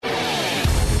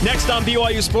Next on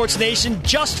BYU Sports Nation,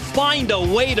 just find a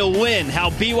way to win. How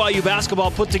BYU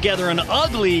basketball put together an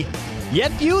ugly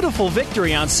yet beautiful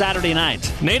victory on Saturday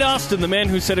night. Nate Austin, the man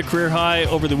who set a career high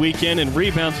over the weekend and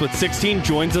rebounds with 16,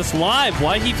 joins us live.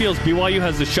 Why he feels BYU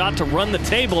has a shot to run the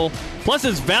table, plus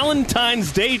his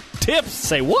Valentine's Day tips.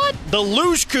 Say what? The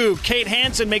luge coup. Kate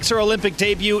Hansen makes her Olympic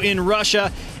debut in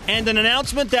Russia, and an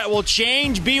announcement that will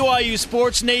change BYU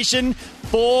Sports Nation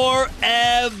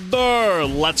forever.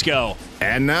 Let's go.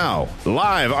 And now,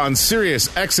 live on Sirius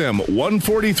XM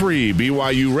 143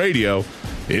 BYU Radio,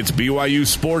 it's BYU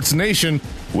Sports Nation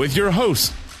with your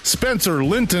hosts, Spencer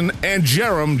Linton and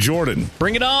Jerem Jordan.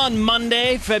 Bring it on.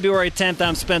 Monday, February 10th,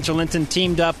 I'm Spencer Linton,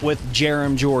 teamed up with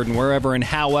Jerem Jordan. Wherever and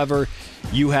however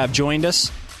you have joined us,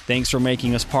 thanks for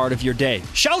making us part of your day.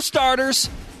 Show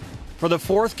starters for the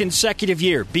fourth consecutive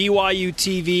year. BYU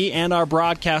TV and our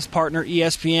broadcast partner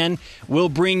ESPN will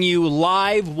bring you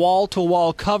live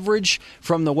wall-to-wall coverage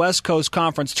from the West Coast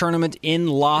Conference Tournament in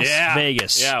Las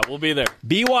Vegas. Yeah, we'll be there.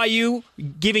 BYU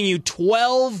giving you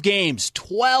 12 games.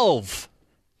 12.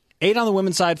 8 on the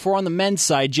women's side, 4 on the men's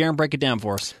side. Jaron, break it down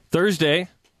for us. Thursday,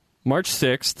 March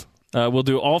 6th, we'll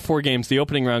do all 4 games, the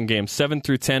opening round games, 7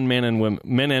 through 10 men and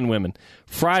women.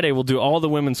 Friday, we'll do all the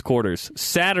women's quarters.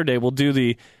 Saturday, we'll do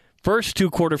the first 2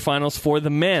 quarterfinals for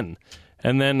the men.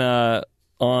 And then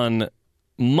on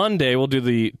Monday, we'll do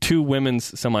the 2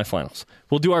 women's semifinals.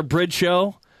 We'll do our bridge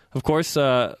show, of course,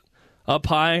 up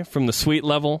high from the suite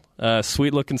level.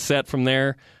 Sweet-looking set from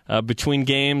there, between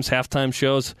games, halftime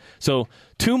shows. So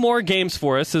 2 more games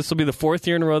for us. This will be the 4th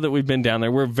year in a row that we've been down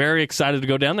there. We're very excited to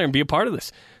go down there and be a part of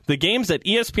this. The games that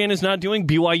ESPN is not doing,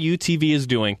 BYU TV is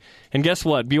doing. And guess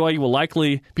what?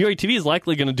 BYU TV is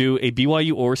likely going to do a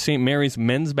BYU or St. Mary's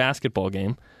men's basketball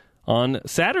game on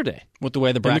Saturday. With the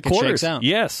way the bracket shakes out.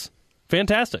 Yes.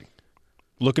 Fantastic.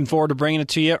 Looking forward to bringing it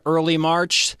to you early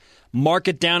March. Mark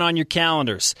it down on your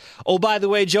calendars. Oh, by the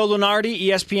way, Joe Lunardi,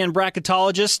 ESPN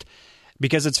bracketologist,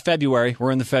 because it's February,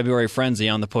 we're in the February frenzy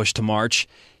on the push to March.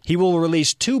 He will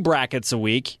release 2 brackets a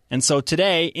week, and so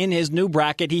today, in his new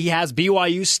bracket, he has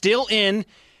BYU still in,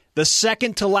 the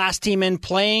second to last team in,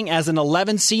 playing as an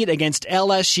 11 seed against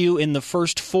LSU in the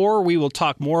first 4. We will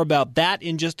talk more about that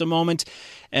in just a moment.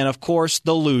 And, of course,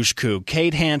 the luge coup.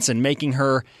 Kate Hansen making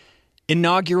her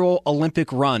inaugural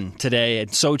Olympic run today in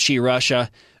Sochi,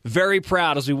 Russia. Very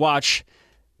proud as we watch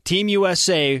Team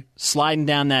USA sliding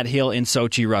down that hill in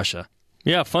Sochi, Russia.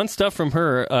 Yeah, fun stuff from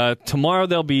her. Tomorrow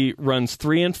there'll be runs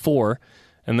 3 and 4,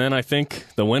 and then I think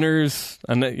the winners,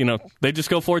 and they just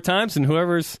go 4 times, and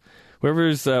whoever's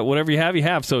whatever you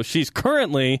have. So she's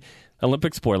currently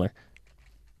Olympic spoiler,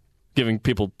 giving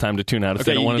people time to tune out if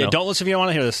they don't want to know. Don't listen if you don't want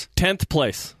to hear this. 10th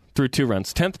place through 2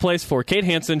 runs. 10th place for Kate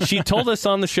Hansen. She told us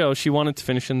on the show she wanted to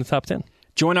finish in the top 10.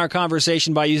 Join our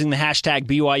conversation by using the hashtag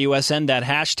BYUSN. That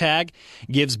hashtag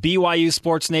gives BYU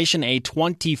Sports Nation a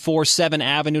 24/7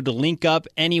 avenue to link up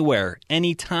anywhere,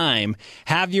 anytime.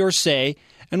 Have your say.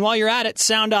 And while you're at it,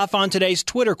 sound off on today's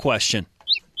Twitter question.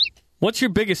 What's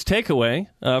your biggest takeaway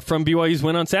from BYU's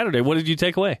win on Saturday? What did you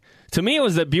take away? To me, it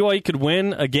was that BYU could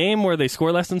win a game where they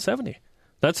score less than 70.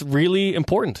 That's really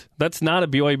important. That's not a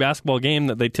BYU basketball game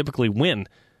that they typically win.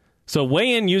 So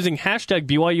weigh in using hashtag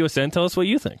BYUSN. Tell us what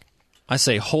you think. I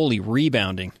say holy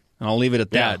rebounding, and I'll leave it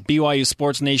at that. Yeah. BYU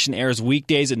Sports Nation airs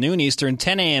weekdays at noon Eastern,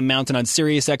 10 a.m. Mountain on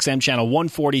Sirius XM Channel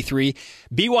 143,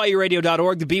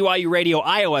 BYURadio.org, the BYU Radio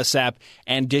iOS app,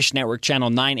 and Dish Network Channel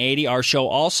 980. Our show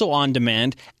also on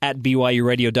demand at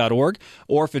BYURadio.org,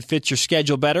 or if it fits your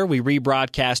schedule better, we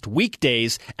rebroadcast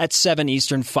weekdays at 7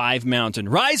 Eastern, 5 Mountain.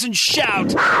 Rise and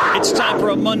shout! It's time for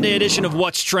a Monday edition of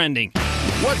What's Trending.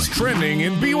 What's trending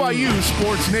in BYU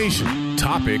Sports Nation?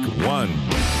 Topic 1.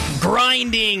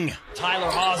 Grinding.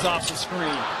 Tyler Haws off the screen. No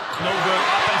good.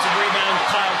 Offensive rebound.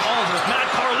 Kyle Collins with Matt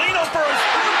Carlino for his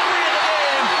third 3 of the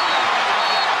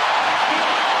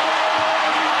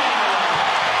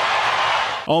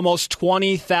game. Almost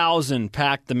 20,000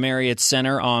 packed the Marriott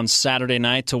Center on Saturday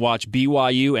night to watch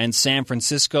BYU and San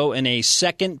Francisco in a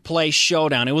second-place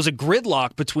showdown. It was a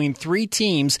gridlock between 3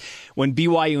 teams when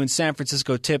BYU and San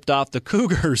Francisco tipped off the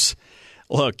Cougars.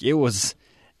 Look, it was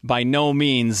by no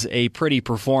means a pretty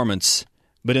performance,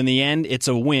 but in the end, it's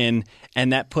a win,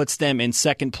 and that puts them in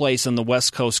second place in the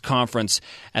West Coast Conference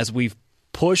as we've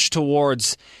pushed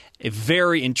towards a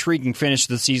very intriguing finish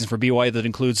to the season for BYU that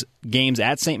includes games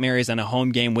at St. Mary's and a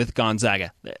home game with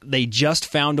Gonzaga. They just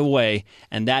found a way,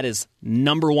 and that is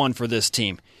number 1 for this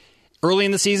team. Early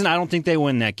in the season, I don't think they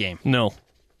win that game. No.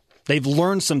 They've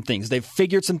learned some things. They've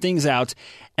figured some things out,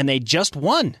 and they just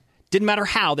won. Didn't matter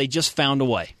how, they just found a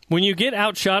way. When you get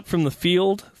outshot from the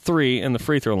field 3 and the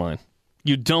free throw line,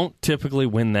 you don't typically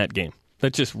win that game.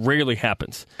 That just rarely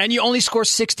happens. And you only score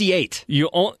 68.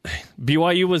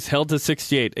 BYU was held to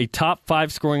 68, a top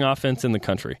 5 scoring offense in the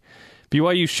country.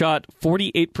 BYU shot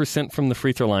 48% from the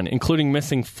free throw line, including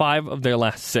missing 5 of their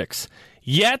last 6.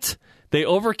 Yet, they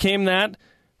overcame that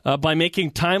by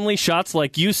making timely shots,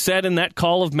 like you said in that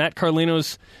call of Matt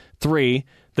Carlino's 3,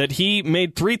 that he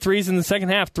made 3 threes in the second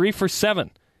half, 3 for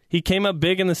 7. He came up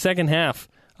big in the second half.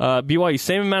 BYU,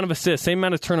 same amount of assists, same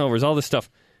amount of turnovers, all this stuff.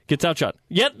 Gets outshot.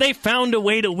 Yet they found a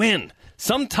way to win.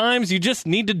 Sometimes you just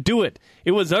need to do it.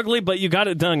 It was ugly, but you got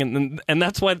it done. And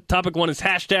that's why topic 1 is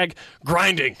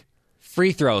 #grinding.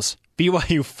 Free throws.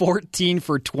 BYU 14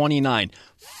 for 29.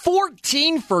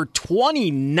 14 for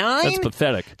 29? That's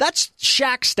pathetic. That's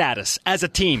Shaq status as a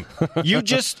team. You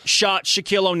just shot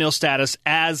Shaquille O'Neal status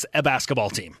as a basketball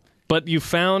team. But you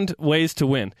found ways to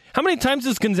win. How many times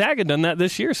has Gonzaga done that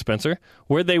this year, Spencer?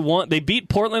 Where they beat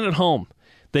Portland at home.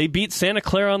 They beat Santa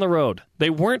Clara on the road. They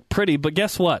weren't pretty, but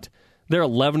guess what? They're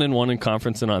 11-1 in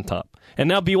conference and on top. And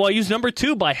now BYU's number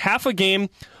 2 by half a game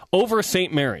over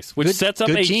St. Mary's, which sets up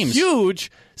a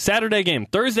huge Saturday game.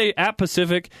 Thursday at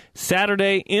Pacific,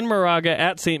 Saturday in Moraga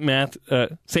at St.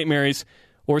 Mary's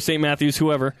or St. Matthews,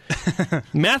 whoever.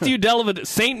 St. Matthew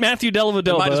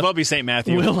Dellavedova might as well be St.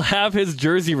 Matthew. Will have his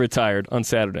jersey retired on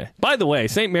Saturday. By the way,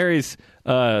 St. Mary's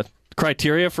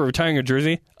criteria for retiring a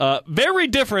jersey, very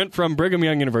different from Brigham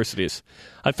Young University's.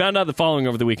 I found out the following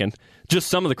over the weekend. Just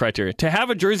some of the criteria. To have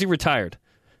a jersey retired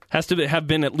has to have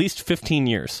been at least 15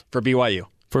 years. For BYU.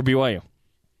 For BYU.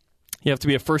 You have to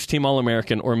be a first-team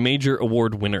All-American or major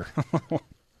award winner.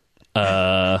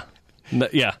 Yeah,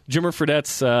 Jimmer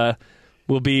Fredette's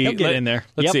will be... He'll get in there.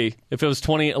 Let's see. If it was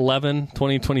 2011,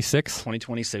 2026?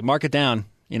 2026. Mark it down,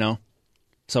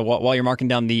 So while you're marking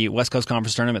down the West Coast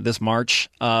Conference Tournament this March,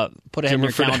 put ahead in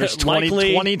your calendars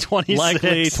 2026.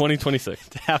 Likely 2026.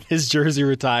 To have his jersey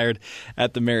retired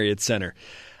at the Marriott Center.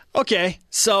 Okay,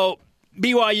 so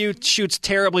BYU shoots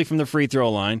terribly from the free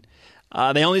throw line.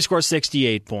 They only score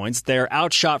 68 points. They're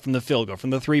outshot from the field goal, from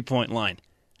the three-point line.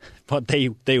 But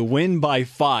they win by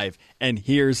 5, and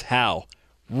here's how.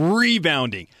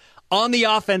 Rebounding. On the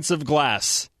offensive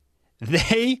glass,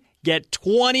 they get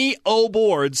 20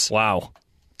 boards. Wow.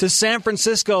 To San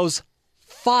Francisco's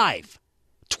 5.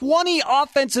 20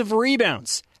 offensive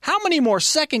rebounds. How many more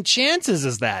second chances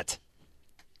is that?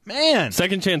 Man.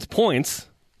 Second chance points,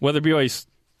 whether BYU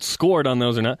scored on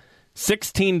those or not,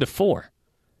 16-4.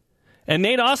 And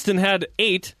Nate Austin had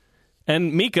 8,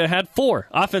 and Mika had 4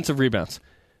 offensive rebounds.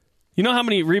 You know how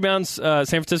many rebounds San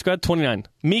Francisco had? 29.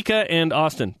 Mika and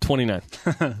Austin, 29.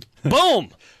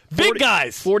 Boom! Big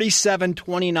guys!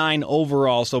 47-29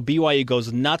 overall, so BYU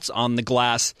goes nuts on the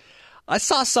glass. I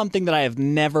saw something that I have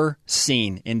never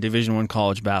seen in Division I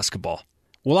college basketball.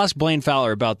 We'll ask Blaine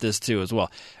Fowler about this too as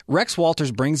well. Rex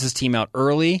Walters brings his team out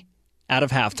early out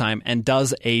of halftime and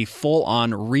does a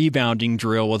full-on rebounding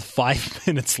drill with 5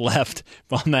 minutes left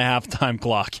on the halftime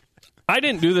clock. I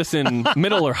didn't do this in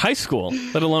middle or high school,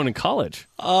 let alone in college.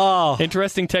 Oh.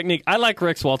 Interesting technique. I like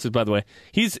Rex Walters, by the way.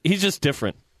 He's just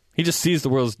different. He just sees the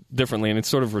world differently, and it's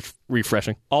sort of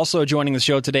refreshing. Also joining the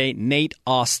show today, Nate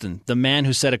Austin, the man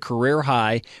who set a career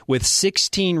high with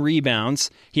 16 rebounds.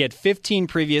 He had 15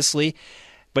 previously,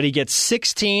 but he gets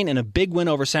 16 in a big win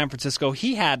over San Francisco.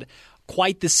 He had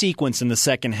quite the sequence in the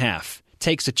second half.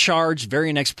 Takes a charge,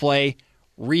 very next play,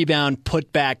 rebound,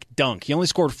 put back, dunk. He only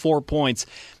scored 4 points,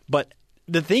 but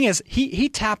the thing is, he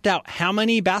tapped out how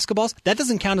many basketballs? That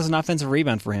doesn't count as an offensive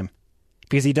rebound for him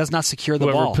because he does not secure the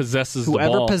ball.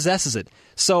 Whoever possesses it.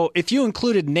 So if you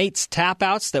included Nate's tap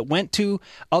outs that went to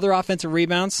other offensive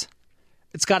rebounds,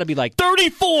 it's got to be like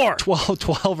 34,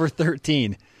 12 or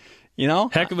 13.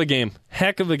 Heck of a game.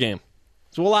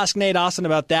 So we'll ask Nate Austin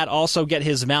about that. Also get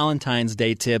his Valentine's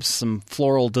Day tips, some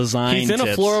floral design tips. He's in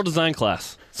a floral design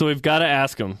class, so we've got to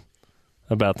ask him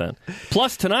about that.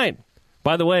 Plus tonight,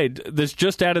 by the way, this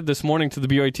just added this morning to the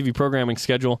BYU TV programming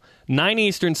schedule. 9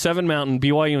 Eastern, 7 Mountain,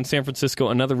 BYU and San Francisco,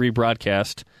 another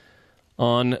rebroadcast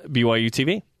on BYU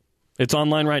TV. It's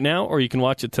online right now, or you can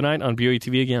watch it tonight on BYU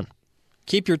TV again.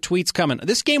 Keep your tweets coming.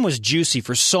 This game was juicy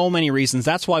for so many reasons.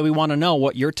 That's why we want to know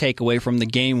what your takeaway from the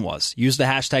game was. Use the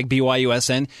hashtag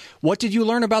BYUSN. What did you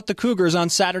learn about the Cougars on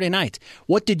Saturday night?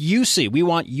 What did you see? We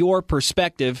want your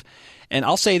perspective. And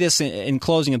I'll say this in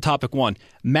closing of topic 1.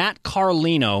 Matt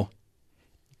Carlino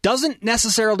doesn't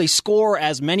necessarily score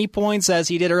as many points as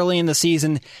he did early in the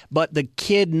season, but the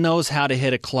kid knows how to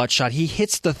hit a clutch shot. He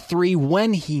hits the 3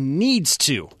 when he needs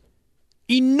to.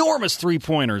 Enormous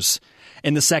 3-pointers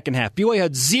in the second half. BYU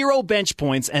had 0 bench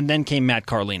points, and then came Matt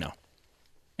Carlino.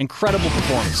 Incredible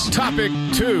performance. Topic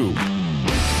 2.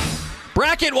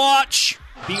 Bracket watch.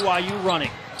 BYU running.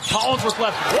 Collinsworth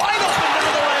left wide open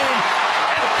down the lane,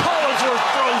 and Collinsworth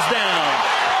throws down.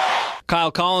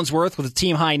 Kyle Collinsworth with a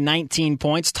team-high 19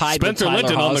 points, tied Spencer with Tyler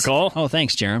Linton Haws. on the call. Oh,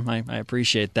 thanks, Jerem. I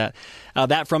appreciate that.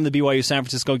 That from the BYU-San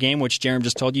Francisco game, which Jerem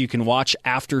just told you can watch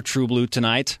after True Blue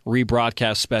tonight,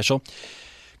 rebroadcast special.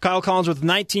 Kyle Collinsworth with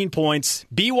 19 points.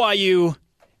 BYU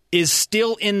is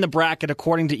still in the bracket,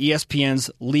 according to ESPN's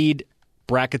lead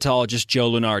bracketologist, Joe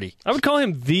Lunardi. I would call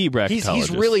him the bracketologist. He's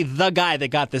really the guy that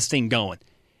got this thing going.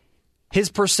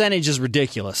 His percentage is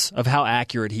ridiculous of how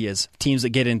accurate he is. Teams that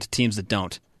get into teams that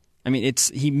don't. I mean,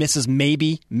 he misses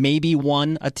maybe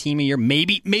one a team a year,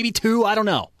 maybe two, I don't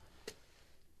know.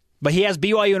 But he has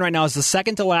BYU in right now as the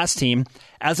second to last team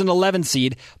as an 11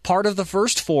 seed. Part of the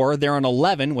first four, they're an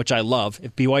 11, which I love.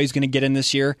 If BYU is going to get in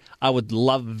this year, I would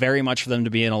love very much for them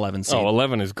to be an 11 seed. Oh,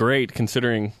 11 is great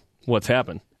considering what's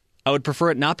happened. I would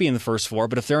prefer it not be in the first four,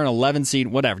 but if they're an 11 seed,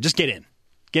 whatever, just get in.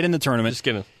 Get in the tournament. Just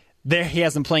get in. There, he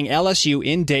has them playing LSU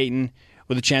in Dayton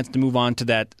with a chance to move on to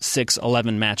that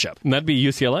 6-11 matchup. And that'd be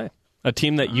UCLA, a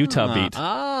team that Utah beat.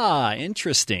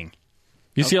 Interesting.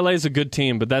 UCLA is a good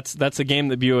team, but that's a game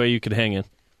that BYU could hang in,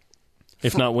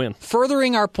 if not win.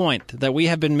 Furthering our point that we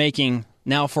have been making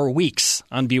now for weeks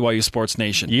on BYU Sports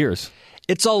Nation. Years.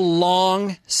 It's a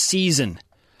long season.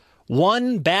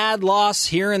 One bad loss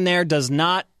here and there does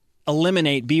not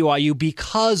eliminate BYU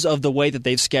because of the way that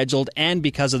they've scheduled and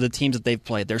because of the teams that they've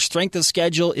played. Their strength of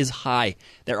schedule is high.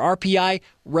 Their RPI,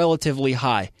 relatively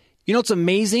high. You know what's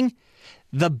amazing?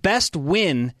 The best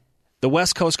win the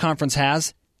West Coast Conference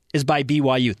has is by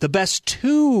BYU. The best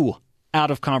two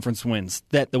out-of-conference wins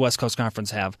that the West Coast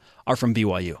Conference have are from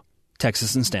BYU,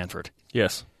 Texas and Stanford.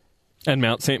 Yes. And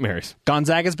Mount St. Mary's.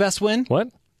 Gonzaga's best win? What?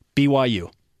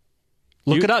 BYU.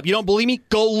 Look it up. You don't believe me?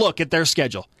 Go look at their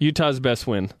schedule. Utah's best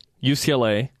win,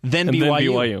 UCLA, then and BYU. Then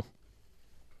BYU.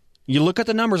 You look at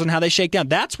the numbers and how they shake down.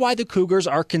 That's why the Cougars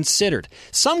are considered.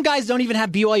 Some guys don't even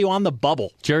have BYU on the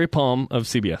bubble. Jerry Palm of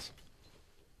CBS.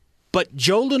 But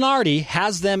Joe Lunardi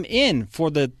has them in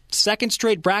for the second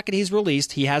straight bracket he's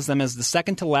released. He has them as the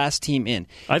second to last team in.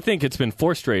 I think it's been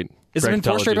four straight. Has it been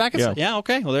 4 straight brackets? Yeah,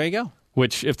 okay. Well, there you go.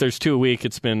 Which, if there's 2 a week,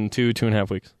 it's been 2.5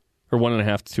 weeks. Or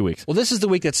 1.5 to 2 weeks. Well, this is the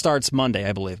week that starts Monday,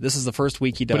 I believe. This is the first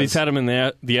week he does. But he's had them in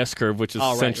the S-curve, which is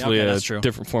essentially a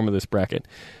different form of this bracket.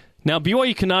 Now,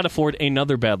 BYU cannot afford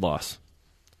another bad loss.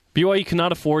 BYU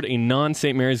cannot afford a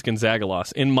non-St. Mary's Gonzaga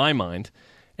loss, in my mind,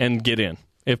 and get in.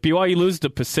 If BYU loses to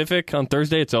Pacific on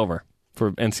Thursday, it's over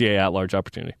for NCAA at-large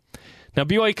opportunity. Now,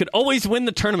 BYU could always win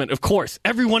the tournament, of course.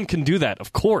 Everyone can do that,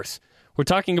 of course. We're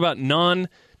talking about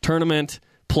non-tournament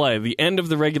play. The end of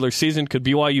the regular season, could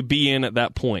BYU be in at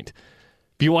that point?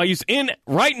 BYU's in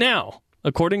right now,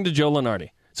 according to Joe Lunardi.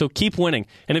 So keep winning.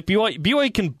 And if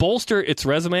BYU can bolster its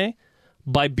resume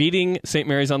by beating St.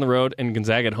 Mary's on the road and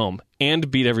Gonzaga at home and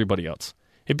beat everybody else.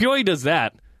 If BYU does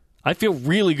that, I feel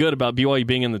really good about BYU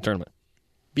being in the tournament.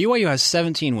 BYU has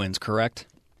 17 wins, correct?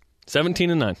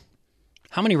 17-9.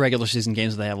 How many regular season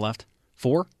games do they have left?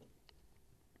 4?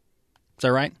 Is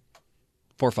that right?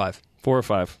 4 or 5? 4 or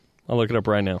 5. I'll look it up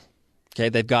right now. Okay,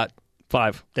 they've got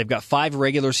 5. They've got 5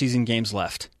 regular season games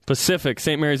left. Pacific,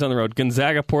 St. Mary's on the road.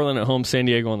 Gonzaga, Portland at home. San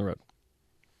Diego on the road.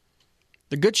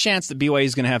 The good chance that BYU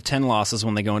is going to have 10 losses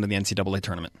when they go into the NCAA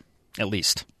tournament, at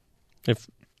least. If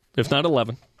not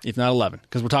 11. If not 11,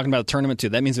 because we're talking about a tournament too.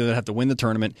 That means they have to win the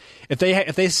tournament. If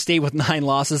they stay with 9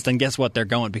 losses, then guess what? They're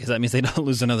going, because that means they don't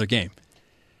lose another game.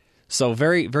 So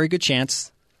very, very good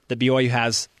chance that BYU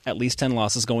has at least 10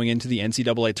 losses going into the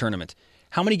NCAA tournament.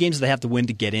 How many games do they have to win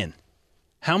to get in?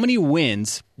 How many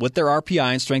wins with their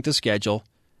RPI and strength of schedule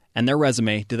and their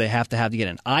resume do they have to get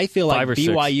in? I feel like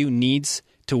BYU needs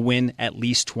to win at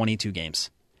least 22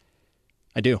 games.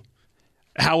 I do.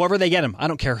 However they get them. I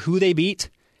don't care who they beat,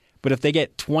 but if they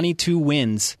get 22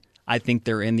 wins, I think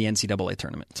they're in the NCAA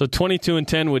tournament. So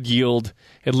 22-10 would yield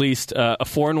at least a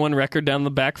 4-1 record down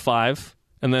the back 5,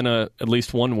 and then at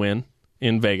least 1 win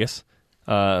in Vegas.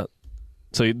 So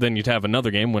then you'd have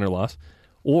another game, win or loss.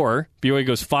 Or BYU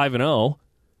goes 5-0,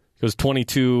 goes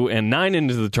 22-9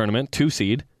 into the tournament, 2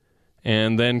 seed,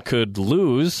 and then could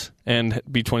lose and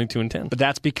be 22-10. But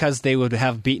that's because they would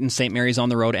have beaten St. Mary's on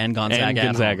the road and Gonzaga. And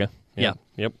Gonzaga. Yeah.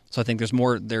 Yep. So I think there's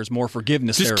more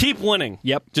forgiveness there. Just keep winning.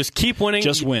 Yep. Just keep winning.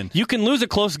 Just win. You can lose a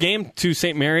close game to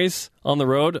St. Mary's on the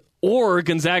road or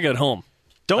Gonzaga at home.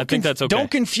 I think that's okay.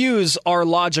 Don't confuse our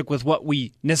logic with what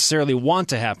we necessarily want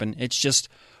to happen. It's just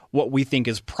what we think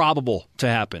is probable to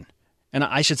happen. And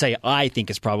I should say I think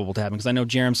it's probable to happen, because I know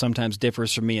Jerem sometimes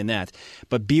differs from me in that.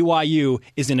 But BYU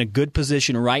is in a good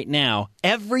position right now.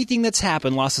 Everything that's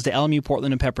happened, losses to LMU,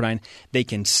 Portland, and Pepperdine, they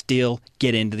can still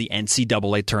get into the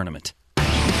NCAA tournament.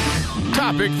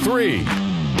 Topic 3.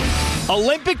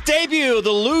 Olympic debut,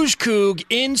 the Luge Cougue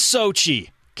in Sochi.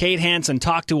 Kate Hansen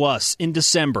talked to us in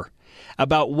December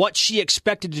about what she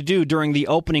expected to do during the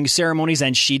opening ceremonies,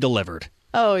 and she delivered.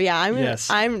 Oh, yeah. Yes.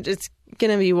 It's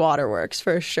going to be waterworks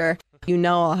for sure. You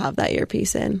know I'll have that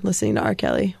earpiece in, listening to R.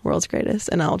 Kelly, World's Greatest,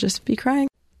 and I'll just be crying.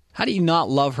 How do you not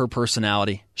love her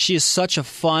personality? She is such a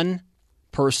fun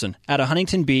person. At a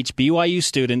Huntington Beach, BYU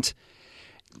student,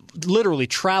 literally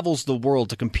travels the world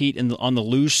to compete on the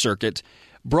luge circuit.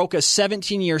 Broke a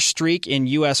 17-year streak in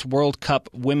U.S. World Cup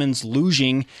women's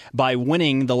luging by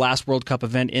winning the last World Cup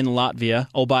event in Latvia.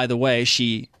 Oh, by the way,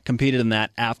 she competed in that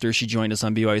after she joined us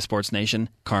on BYU Sports Nation.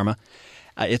 Karma.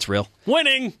 It's real.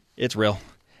 Winning! It's real.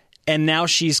 And now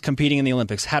she's competing in the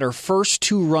Olympics. Had her first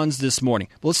 2 runs this morning.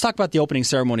 Well, let's talk about the opening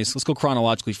ceremonies. Let's go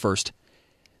chronologically first.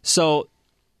 So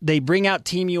they bring out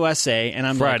Team USA, and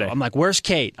I'm like, where's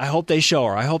Kate? I hope they show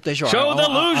her. Show the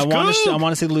Luge Cougue! I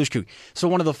want to see the Luge Cougue. So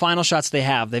one of the final shots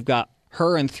they've got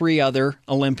her and 3 other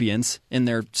Olympians in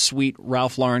their sweet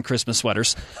Ralph Lauren Christmas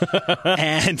sweaters.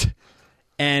 and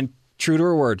true to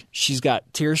her word, she's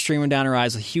got tears streaming down her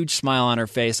eyes, a huge smile on her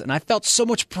face, and I felt so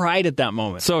much pride at that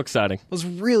moment. So exciting. It was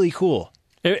really cool.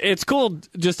 It's cool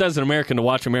just as an American to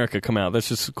watch America come out. That's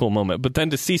just a cool moment. But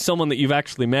then to see someone that you've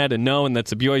actually met and know and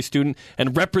that's a BYU student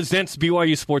and represents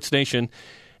BYU Sports Nation,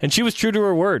 and she was true to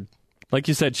her word. Like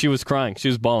you said, she was crying. She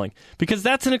was bawling. Because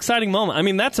that's an exciting moment. I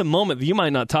mean, that's a moment that you might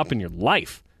not top in your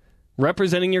life.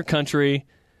 Representing your country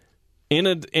in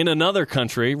another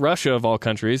country, Russia of all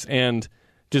countries, and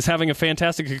just having a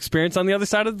fantastic experience on the other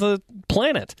side of the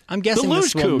planet. I'm guessing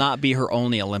this will not be her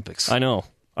only Olympics. I know.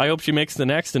 I hope she makes the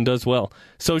next and does well.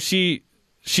 So she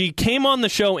came on the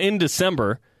show in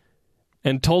December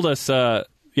and told us,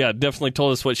 definitely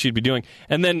told us what she'd be doing.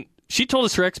 And then she told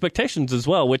us her expectations as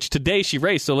well, which today she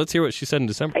raised. So let's hear what she said in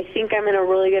December. I think I'm in a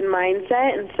really good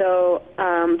mindset, and so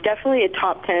definitely a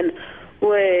top 10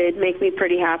 would make me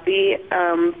pretty happy.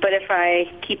 But if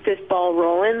I keep this ball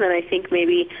rolling, then I think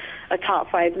maybe a top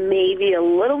 5 may be a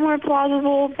little more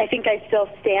plausible. I think I still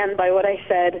stand by what I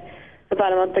said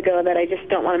about a month ago, that I just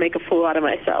don't want to make a fool out of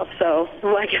myself. So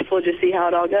I guess we'll just see how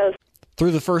it all goes.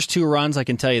 Through the first 2 runs, I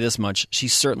can tell you this much. She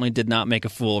certainly did not make a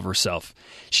fool of herself.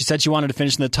 She said she wanted to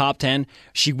finish in the top 10.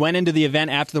 She went into the event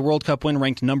after the World Cup win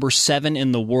ranked number 7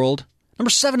 in the world. Number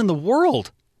 7 in the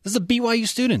world! This is a BYU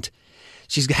student.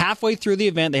 She's halfway through the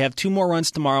event. They have 2 more runs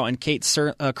tomorrow, and Kate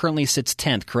currently sits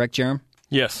 10th. Correct, Jerem?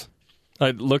 Yes.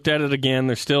 I looked at it again.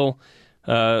 There's still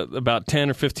about 10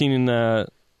 or 15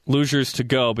 losers to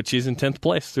go, but she's in 10th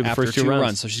place through the first 2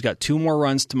 runs. So she's got 2 more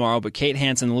runs tomorrow, but Kate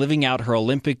Hansen living out her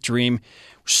Olympic dream.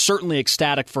 We're certainly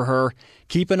ecstatic for her.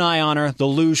 Keep an eye on her. The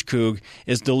Luge Cougue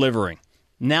is delivering.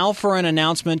 Now for an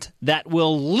announcement that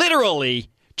will literally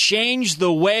change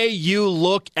the way you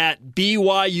look at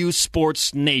BYU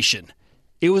Sports Nation.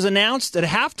 It was announced at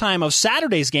halftime of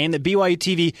Saturday's game that BYU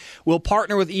TV will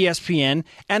partner with ESPN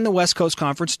and the West Coast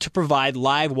Conference to provide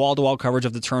live wall-to-wall coverage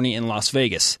of the tourney in Las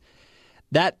Vegas.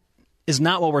 That is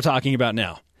not what we're talking about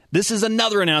now. This is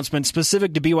another announcement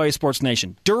specific to BYU Sports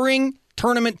Nation. During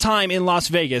tournament time in Las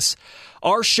Vegas,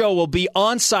 our show will be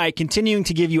on site, continuing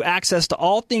to give you access to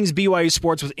all things BYU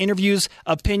sports with interviews,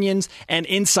 opinions, and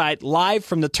insight live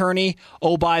from the tourney.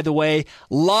 Oh, by the way,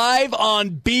 live on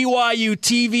BYU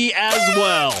TV as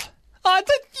well.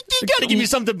 You got to give me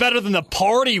something better than the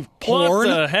party porn. What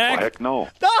the heck? Heck no.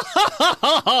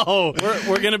 Oh.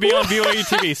 We're going to be on BYU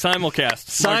TV,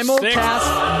 simulcast.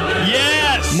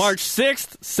 Yes! March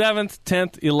 6th, 7th,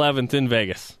 10th, 11th in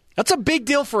Vegas. That's a big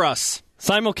deal for us.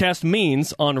 Simulcast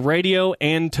means on radio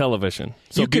and television.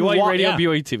 So BYU Radio,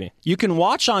 BYU TV. You can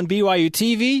watch on BYU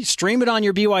TV, stream it on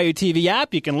your BYU TV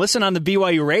app. You can listen on the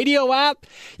BYU Radio app.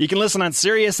 You can listen on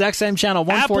Sirius XM channel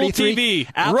 143.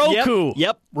 Apple TV, Roku.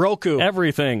 Yep, Roku.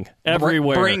 Everything,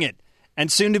 everywhere. Bring it.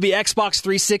 And soon to be Xbox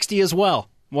 360 as well,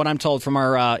 what I'm told from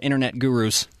our internet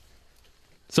gurus.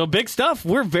 So big stuff.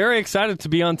 We're very excited to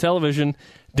be on television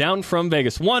down from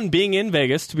Vegas. One, being in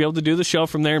Vegas, to be able to do the show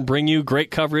from there and bring you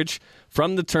great coverage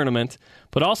from the tournament,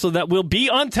 but also that we'll be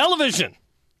on television.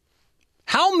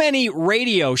 How many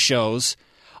radio shows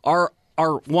are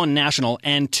 1, national,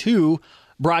 and 2,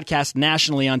 broadcast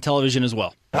nationally on television as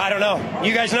well? I don't know.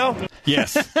 You guys know?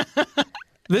 Yes.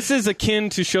 This is akin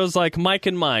to shows like Mike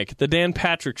and Mike, The Dan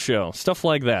Patrick Show, stuff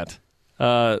like that.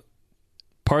 Pardon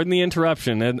the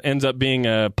interruption. It ends up being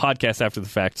a podcast after the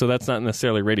fact, so that's not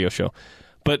necessarily a radio show.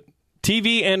 But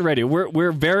TV and radio,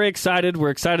 we're very excited. We're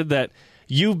excited that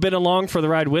you've been along for the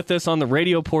ride with us on the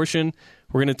radio portion.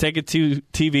 We're going to take it to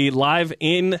TV live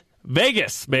in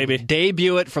Vegas, baby.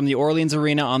 Debut it from the Orleans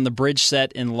Arena on the bridge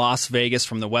set in Las Vegas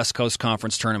from the West Coast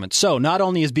Conference Tournament. So not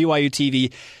only is BYU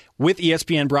TV with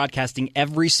ESPN broadcasting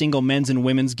every single men's and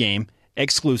women's game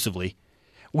exclusively,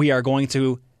 we are going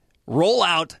to roll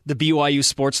out the BYU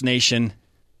Sports Nation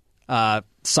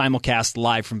simulcast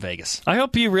live from Vegas. I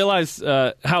hope you realize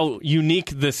how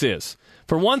unique this is.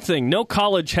 For one thing, no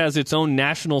college has its own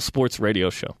national sports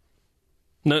radio show.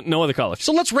 No other college.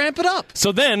 So let's ramp it up.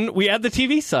 So then we add the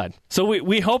TV side. So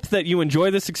we hope that you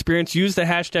enjoy this experience. Use the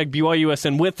hashtag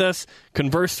BYUSN with us.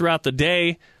 Converse throughout the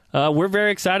day. We're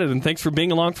very excited, and thanks for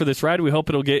being along for this ride. We hope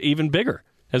it'll get even bigger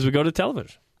as we go to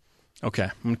television. Okay,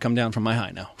 I'm going to come down from my high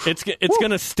now. It's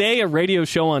going to stay a radio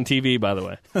show on TV, by the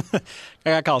way. I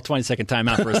got to call a 20-second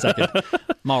timeout for a second.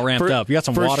 I'm all ramped up. You got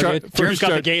some water? Jared's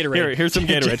got the Gatorade. Here's some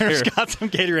Gatorade. Jared's got some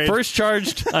Gatorade. First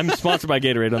charged. I'm sponsored by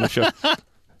Gatorade on the show.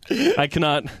 I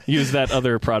cannot use that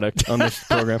other product on this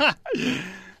program.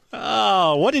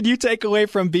 Oh, what did you take away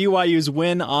from BYU's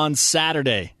win on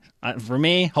Saturday? For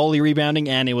me, holy rebounding,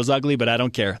 and it was ugly, but I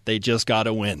don't care. They just got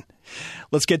a win.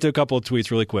 Let's get to a couple of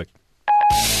tweets really quick.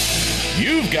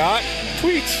 You've got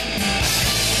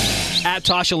tweets. At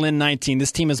Tasha Lynn 19,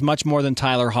 this team is much more than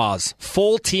Tyler Haws.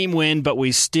 Full team win, but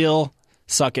we still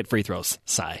suck at free throws.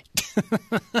 Sigh.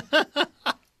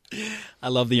 I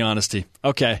love the honesty.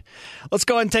 Okay, let's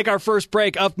go ahead and take our first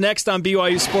break. Up next on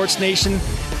BYU Sports Nation,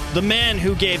 the man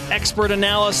who gave expert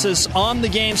analysis on the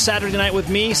game Saturday night with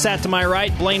me, sat to my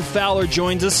right. Blaine Fowler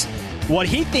joins us. What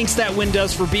he thinks that win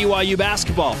does for BYU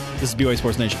basketball. This is BYU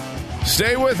Sports Nation.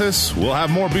 Stay with us. We'll have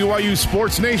more BYU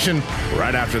Sports Nation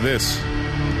right after this.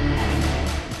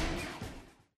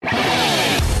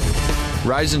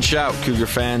 Rise and shout, Cougar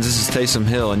fans. This is Taysom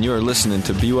Hill, and you are listening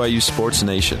to BYU Sports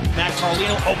Nation. Matt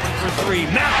Carlino open for three.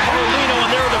 Matt Carlino, and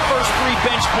there are the first 3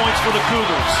 bench points for the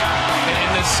Cougars. And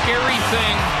the scary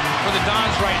thing for the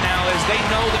Dons right now is they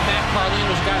know that Matt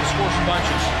Carlino's got to score some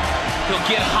bunches. He'll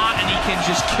get hot, and he can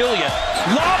just kill you.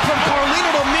 Lob from Carlino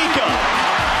to Mika.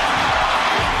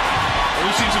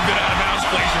 We've seen some good out-of-bounds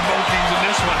plays from both teams in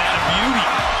this one. Out of beauty.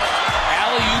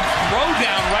 Alley-oop throw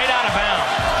down right out of bounds.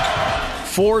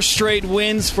 4 straight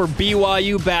wins for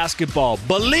BYU basketball.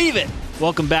 Believe it!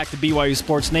 Welcome back to BYU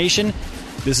Sports Nation.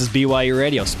 This is BYU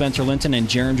Radio. Spencer Linton and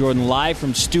Jaron Jordan live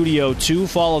from Studio 2.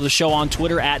 Follow the show on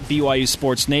Twitter at BYU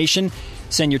Sports Nation.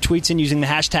 Send your tweets in using the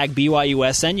hashtag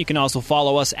BYUSN. You can also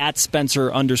follow us at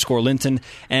Spencer_Linton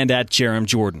and at Jarom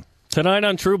Jordan. Tonight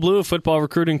on True Blue, football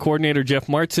recruiting coordinator Jeff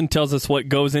Martson tells us what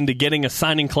goes into getting a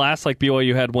signing class like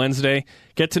BYU had Wednesday.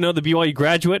 Get to know the BYU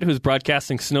graduate who's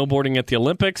broadcasting snowboarding at the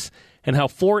Olympics, and how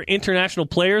 4 international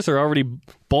players are already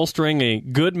bolstering a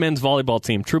good men's volleyball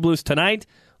team. True Blues tonight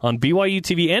on BYU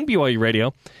TV and BYU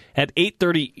Radio at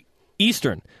 8:30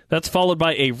 Eastern. That's followed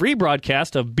by a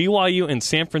rebroadcast of BYU and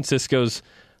San Francisco's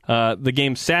the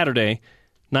game Saturday,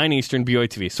 9 Eastern, BYU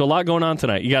TV. So a lot going on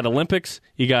tonight. You got Olympics,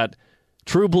 you got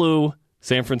True Blue,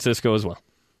 San Francisco as well.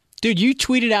 Dude, you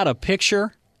tweeted out a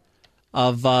picture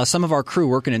of some of our crew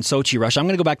working in Sochi, Russia. I'm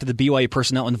going to go back to the BYU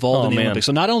personnel involved in the Olympics.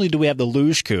 So not only do we have the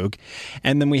Luge Coug,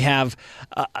 and then we have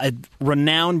a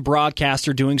renowned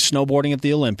broadcaster doing snowboarding at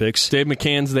the Olympics. Dave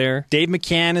McCann's there. Dave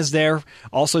McCann is there,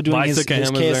 also doing his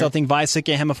KSL thing.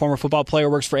 Vaisik Ahem, a former football player,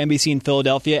 works for NBC in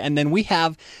Philadelphia. And then we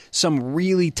have some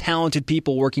really talented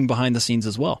people working behind the scenes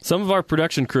as well. Some of our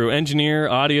production crew, engineer,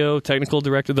 audio, technical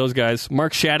director, those guys.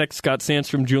 Mark Shattuck, Scott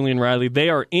Sandstrom, Julian Riley. They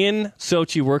are in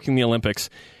Sochi working the Olympics.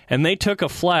 And they took a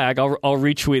flag. I'll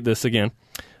retweet this again.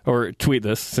 Or tweet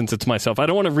this, since it's myself. I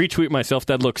don't want to retweet myself.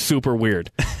 That looks super weird.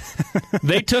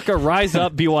 They took a Rise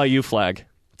Up BYU flag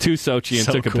to Sochi and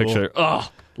took a picture.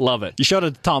 Oh, love it. You showed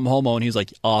it to Tom Holmoe, and he was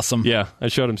like, awesome. Yeah, I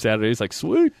showed him Saturday. He's like,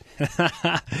 sweet.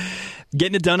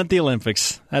 Getting it done at the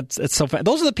Olympics. It's so fun.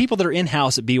 Those are the people that are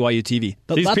in-house at BYU TV.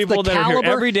 These people that are here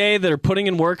every day that are putting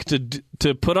in work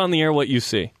to put on the air what you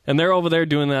see. And they're over there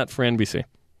doing that for NBC.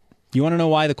 You want to know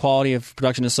why the quality of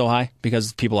production is so high?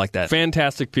 Because people like that.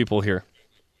 Fantastic people here.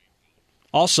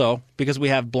 Also, because we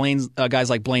have guys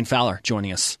like Blaine Fowler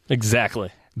joining us.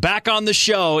 Exactly. Back on the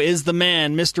show is the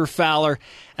man, Mr. Fowler.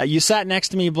 You sat next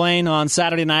to me, Blaine, on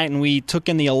Saturday night, and we took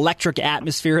in the electric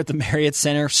atmosphere at the Marriott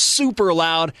Center. Super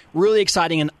loud, really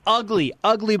exciting, an ugly,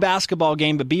 ugly basketball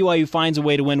game, but BYU finds a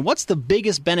way to win. What's the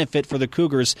biggest benefit for the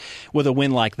Cougars with a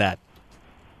win like that?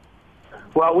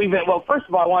 Well, first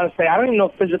of all, I want to say I don't even know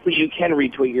if physically you can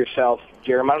retweet yourself,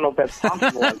 Jeremy. I don't know if that's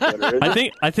possible on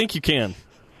Twitter. I think you can.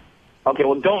 Okay,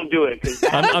 well, don't do it.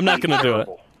 I'm not going to do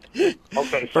it.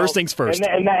 Okay, first things first.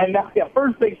 Yeah,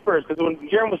 first things first. Because when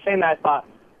Jeremy was saying that, I thought,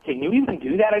 can you even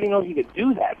do that? I didn't know if you could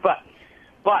do that. But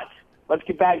let's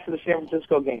get back to the San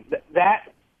Francisco game. That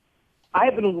I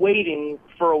have been waiting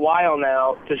for a while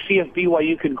now to see if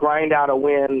BYU could grind out a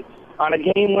win on a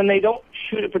game when they don't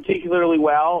shoot it particularly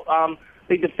well.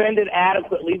 They defended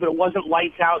adequately, but it wasn't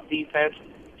lights-out defense,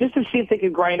 just to see if they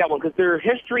could grind out one. Because their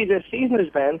history this season has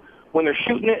been when they're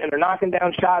shooting it and they're knocking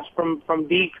down shots from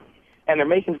deep and they're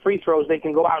making free throws, they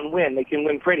can go out and win. They can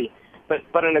win pretty.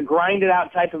 But in a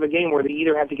grinded-out type of a game where they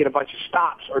either have to get a bunch of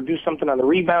stops or do something on the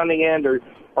rebounding end or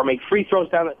make free throws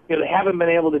down, they haven't been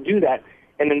able to do that.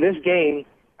 And in this game,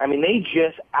 I mean, they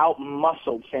just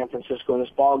out-muscled San Francisco in this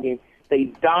ball game.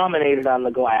 They dominated on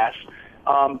the glass,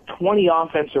 20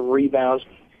 offensive rebounds.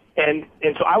 And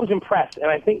so I was impressed. And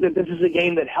I think that this is a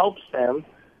game that helps them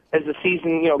as the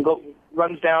season,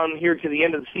 runs down here to the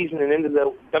end of the season and into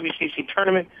the WCC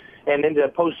tournament and into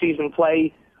postseason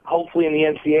play, hopefully in the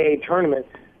NCAA tournament.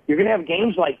 You're going to have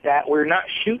games like that where you're not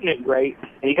shooting it great,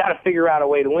 and you got to figure out a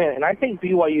way to win. And I think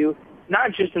BYU,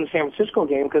 not just in the San Francisco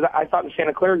game, because I thought the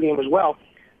Santa Clara game as well,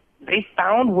 they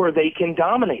found where they can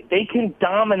dominate. They can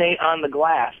dominate on the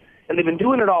glass, and they've been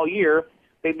doing it all year.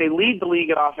 They lead the league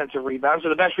in offensive rebounds.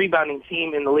 They're the best rebounding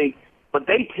team in the league, but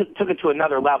they took it to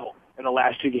another level in the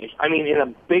last two games. I mean, in a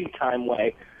big-time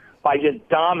way, by just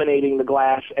dominating the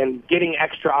glass and getting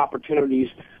extra opportunities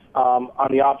on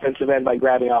the offensive end by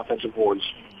grabbing offensive boards.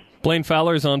 Blaine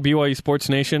Fowler is on BYU Sports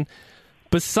Nation.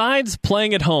 Besides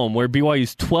playing at home, where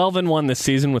BYU's 12-1 this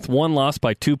season with one loss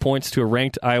by 2 points to a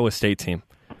ranked Iowa State team,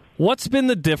 what's been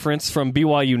the difference from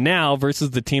BYU now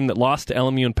versus the team that lost to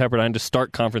LMU and Pepperdine to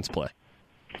start conference play?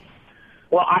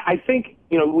 Well, I think,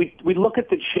 we look at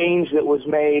the change that was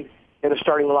made in the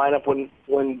starting lineup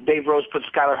when Dave Rose put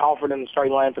Skylar Halford in the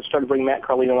starting lineup and started bringing Matt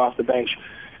Carlino off the bench.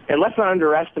 And let's not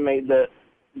underestimate the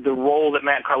role that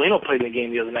Matt Carlino played in the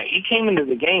game the other night. He came into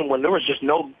the game when there was just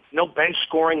no bench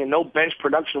scoring and no bench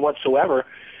production whatsoever,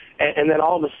 and then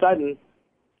all of a sudden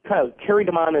kind of carried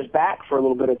him on his back for a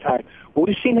little bit of time. Well,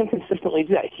 we've seen him consistently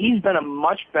do that. He's been a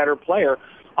much better player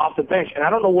off the bench, and I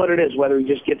don't know what it is, whether he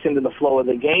just gets into the flow of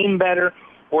the game better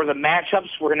or the matchups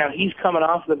where now he's coming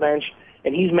off the bench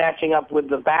and he's matching up with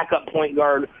the backup point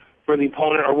guard for the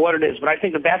opponent or what it is. But I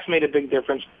think that's made a big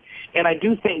difference. And I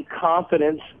do think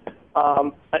confidence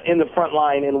in the front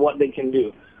line and what they can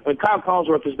do. I mean, Kyle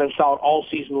Collinsworth has been solid all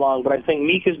season long, but I think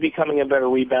Mika's becoming a better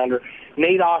rebounder.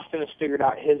 Nate Austin has figured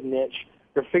out his niche.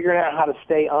 They're figuring out how to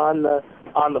stay on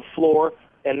the floor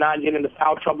and not get into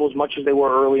foul trouble as much as they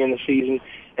were early in the season.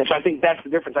 And so I think that's the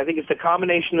difference. I think it's the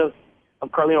combination of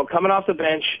Carlino coming off the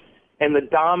bench and the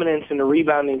dominance in the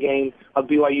rebounding game of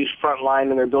BYU's front line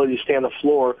and their ability to stay on the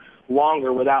floor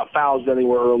longer without fouls than they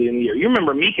were early in the year. You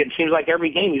remember Mika, it seems like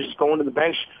every game he's just going to the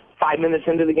bench 5 minutes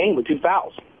into the game with 2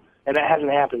 fouls, and that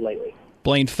hasn't happened lately.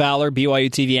 Blaine Fowler,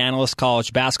 BYU TV analyst,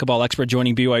 college basketball expert,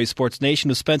 joining BYU Sports Nation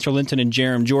with Spencer Linton and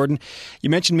Jarom Jordan. You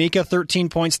mentioned Mika, 13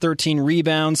 points, 13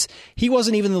 rebounds. He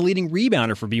wasn't even the leading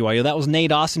rebounder for BYU. That was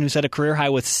Nate Austin, who set a career high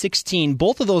with 16.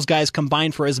 Both of those guys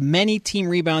combined for as many team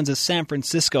rebounds as San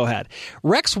Francisco had.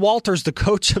 Rex Walters, the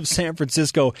coach of San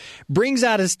Francisco, brings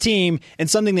out his team in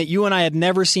something that you and I had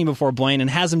never seen before, Blaine, and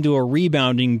has them do a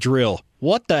rebounding drill.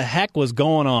 What the heck was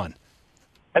going on?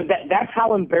 And that's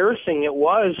how embarrassing it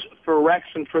was for Rex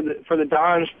and for the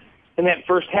Dons in that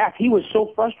first half. He was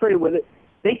so frustrated with it.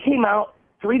 They came out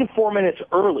 3 to 4 minutes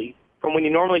early from when you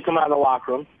normally come out of the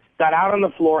locker room, got out on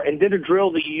the floor, and did a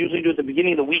drill that you usually do at the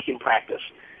beginning of the week in practice.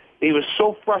 He was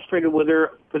so frustrated with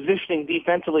their positioning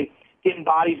defensively, getting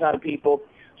bodies on people.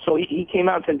 So he came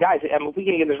out and said, guys, if we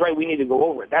can get this right, we need to go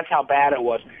over it. That's how bad it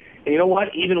was. And you know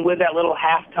what? Even with that little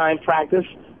halftime practice,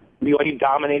 BYU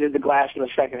dominated the glass in the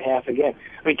second half again.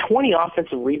 I mean, 20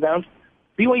 offensive rebounds.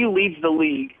 BYU leads the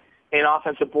league in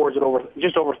offensive boards at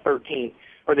just over 13,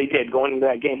 or they did going into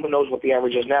that game. Who knows what the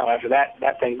average is now after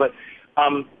that thing? But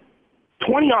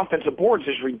 20 offensive boards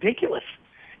is ridiculous.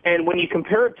 And when you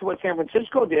compare it to what San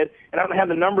Francisco did, and I don't have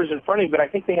the numbers in front of me, but I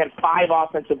think they had 5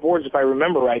 offensive boards if I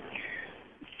remember right.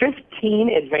 15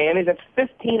 advantage. That's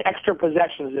 15 extra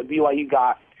possessions that BYU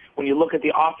got when you look at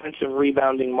the offensive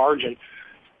rebounding margin.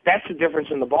 That's the difference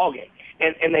in the ballgame.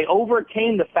 And they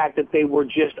overcame the fact that they were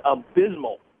just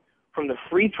abysmal from the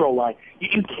free throw line.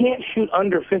 You can't shoot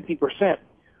under 50%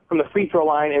 from the free throw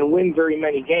line and win very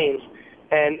many games.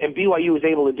 And BYU was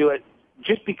able to do it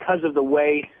just because of the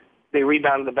way they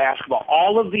rebounded the basketball.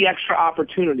 All of the extra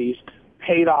opportunities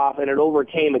paid off, and it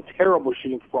overcame a terrible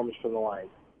shooting performance from the line.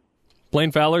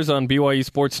 Blaine Fowler's on BYU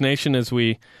Sports Nation as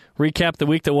we recap the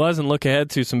week that was and look ahead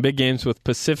to some big games with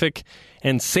Pacific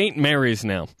and St. Mary's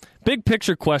now. Big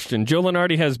picture question. Joe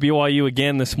Lunardi has BYU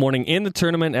again this morning in the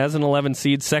tournament as an 11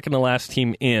 seed, second to last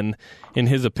team in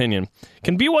his opinion.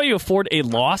 Can BYU afford a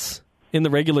loss in the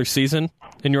regular season,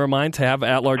 in your mind, to have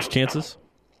at-large chances?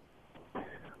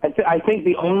 I think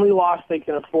the only loss they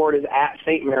can afford is at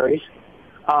St. Mary's.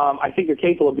 I think they're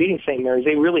capable of beating St. Mary's.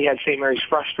 They really had St. Mary's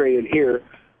frustrated here.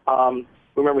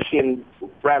 remember seeing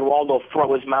Brad Waldo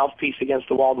throw his mouthpiece against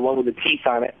the wall, the one with the teeth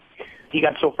on it. He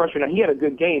got so frustrated. Now, he had a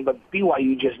good game, but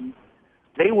BYU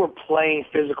they were playing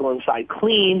physical inside,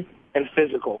 clean and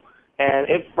physical, and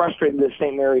it frustrated the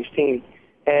St. Mary's team.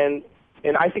 And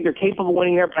I think they're capable of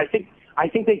winning there, but I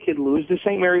think they could lose to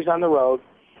St. Mary's on the road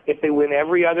if they win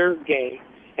every other game,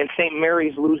 and St.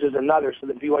 Mary's loses another, so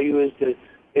that BYU is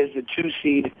the 2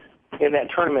 seed in that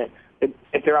tournament.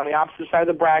 If they're on the opposite side of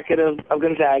the bracket of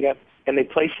Gonzaga, and they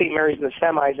play St. Mary's in the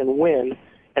semis and win,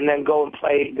 and then go and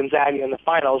play Gonzaga in the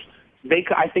finals,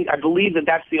 I believe that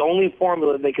that's the only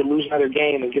formula they could lose another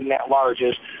game and get in that large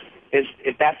is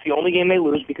if that's the only game they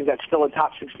lose, because that's still a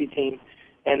top 60 team,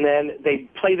 and then they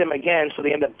play them again, so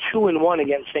they end up 2-1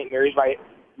 against St. Mary's by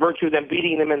virtue of them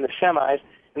beating them in the semis,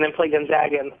 and then play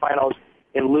Gonzaga in the finals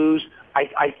and lose.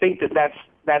 I think that's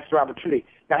their opportunity.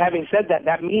 Now, having said that,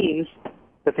 that means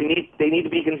that they need to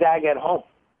beat Gonzaga at home,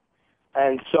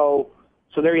 and so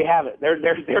there you have it. There's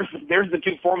the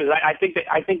 2 formulas. I think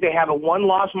they have a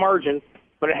 1-loss margin,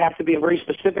 but it has to be a very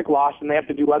specific loss, and they have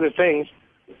to do other things.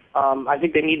 I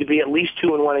think they need to be at least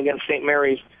 2-1 against St.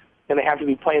 Mary's, and they have to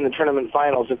be playing the tournament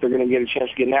finals if they're going to get a chance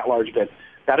to get in that large bid.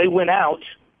 Now, they went out,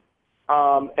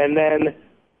 and then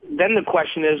the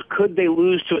question is, could they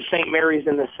lose to a St. Mary's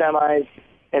in the semis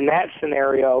in that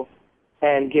scenario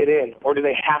and get in, or do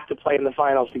they have to play in the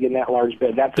finals to get in that large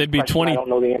bid? That's the question I don't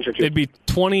know the answer to. They'd be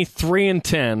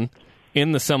 23-10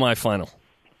 in the semifinal,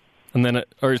 and then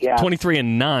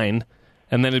 23-9,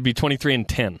 and then it'd be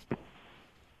 23-10.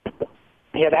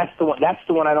 Yeah, that's the one. That's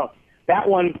the one I don't. That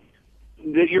one,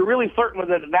 you're really flirting with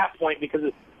it at that point, because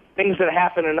things that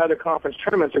happen in other conference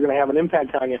tournaments are going to have an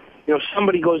impact on you. You know,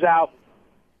 somebody goes out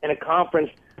in a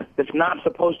conference that's not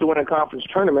supposed to win a conference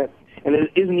tournament, and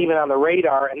it isn't even on the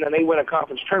radar, and then they win a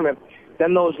conference tournament,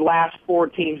 then those last 4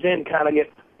 teams in kind of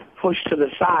get pushed to the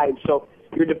side. So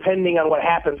you're depending on what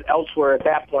happens elsewhere at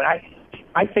that point.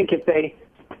 I think if they,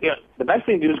 the best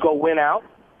thing to do is go win out,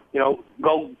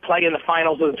 go play in the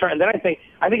finals of the tournament. And then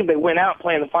I think if they win out,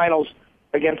 play in the finals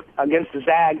against the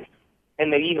Zags,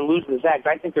 and they even lose to the Zags,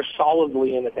 I think they're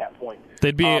solidly in at that point.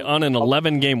 They'd be on an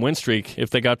 11-game win streak if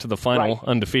they got to the final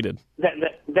undefeated. Then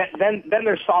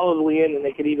they're solidly in, and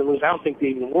they could even lose. I don't think they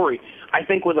even worry. I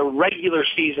think with a regular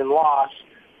season loss,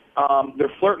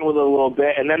 they're flirting with it a little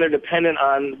bit, and then they're dependent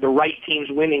on the right teams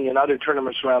winning in other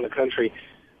tournaments around the country.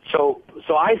 So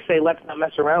I say let's not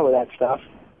mess around with that stuff.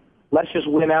 Let's just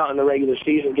win out in the regular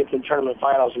season, get to the tournament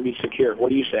finals, and be secure. What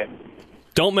do you say?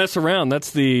 Don't mess around.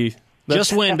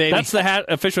 Just win, baby. That's the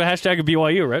official hashtag of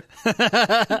BYU, right?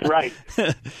 Right.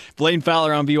 Blaine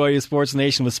Fowler on BYU Sports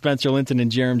Nation with Spencer Linton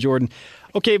and Jerem Jordan.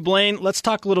 Okay, Blaine, let's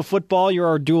talk a little football. You're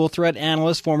our dual threat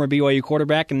analyst, former BYU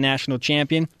quarterback and national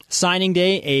champion. Signing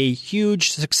day, a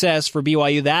huge success for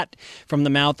BYU, that from the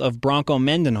mouth of Bronco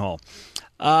Mendenhall.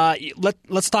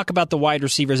 Let's talk about the wide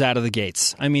receivers out of the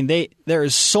gates. I mean, there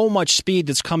is so much speed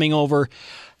that's coming over.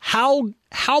 How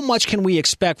much can we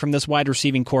expect from this wide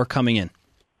receiving core coming in?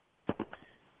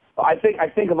 I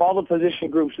think of all the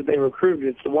position groups that they recruited,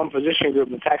 it's the one position group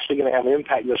that's actually going to have an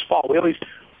impact this fall. We always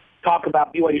talk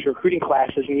about BYU's recruiting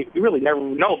classes, and you really never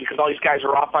know because all these guys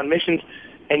are off on missions,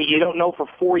 and you don't know for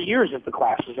 4 years if the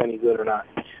class is any good or not.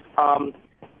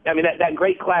 I mean, that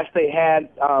great class they had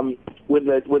with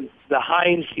the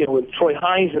Hines, with Troy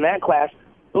Hines in that class,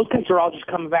 those kids are all just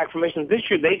coming back from missions this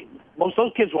year. Most of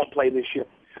those kids won't play this year.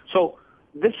 So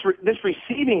this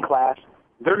receiving class,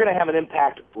 they're going to have an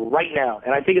impact right now,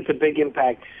 and I think it's a big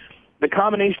impact. The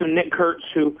combination of Nick Kurtz,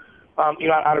 who,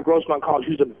 out of Grossmont College,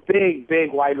 who's a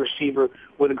big wide receiver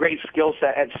with a great skill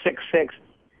set at 6'6",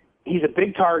 he's a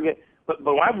big target. But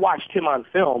when I've watched him on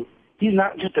film, he's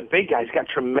not just a big guy. He's got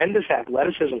tremendous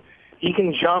athleticism. He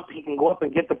can jump. He can go up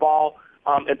and get the ball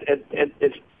at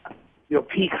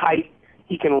peak height.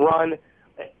 He can run.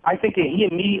 I think that he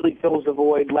immediately fills the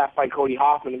void left by Cody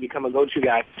Hoffman and become a go-to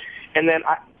guy. And then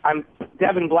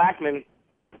Devin Blackman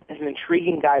is an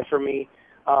intriguing guy for me.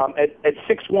 At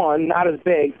 6'1", not as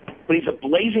big, but he's a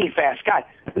blazing fast guy.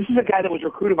 This is a guy that was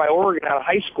recruited by Oregon out of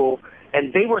high school,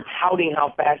 and they were touting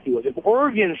how fast he was. If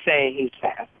Oregon's saying he's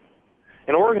fast,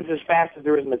 and Oregon's as fast as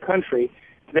there is in the country,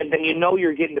 then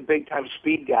you're getting the big-time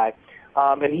speed guy.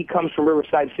 And he comes from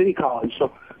Riverside City College.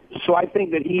 So I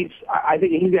think that he's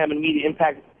going to have an immediate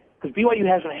impact because BYU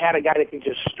hasn't had a guy that can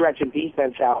just stretch a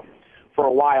defense out for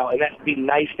a while, and that'd be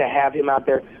nice to have him out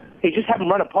there. Hey, just have him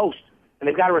run a post, and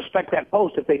they've got to respect that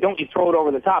post. If they don't, you throw it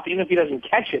over the top. Even if he doesn't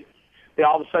catch it, they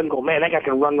all of a sudden go, man, that guy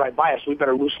can run right by us, so we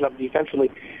better loosen up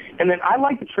defensively. And then I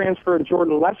like the transfer of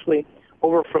Jordan Leslie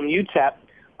over from UTEP.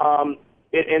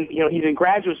 He's a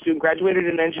graduate student, graduated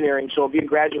in engineering, so he'll be a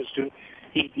graduate student.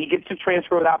 He gets to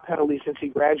transfer without penalty since he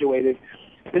graduated.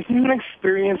 this is an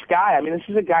experienced guy. I mean, this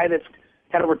is a guy that's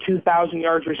had over 2,000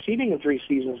 yards receiving in 3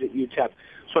 seasons at UTEP.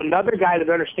 So another guy that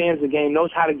understands the game,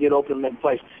 knows how to get open and make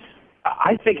plays.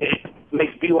 I think it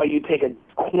makes BYU take a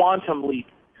quantum leap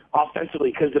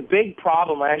offensively, because the big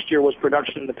problem last year was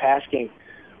production in the pass game,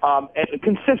 and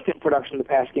consistent production in the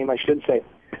pass game, I should say.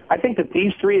 I think that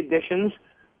these 3 additions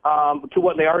to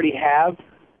what they already have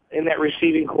in that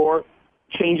receiving core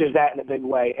changes that in a big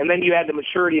way. And then you add the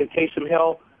maturity of Taysom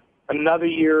Hill, another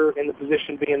year in the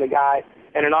position being the guy,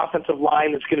 and an offensive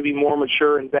line that's going to be more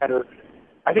mature and better.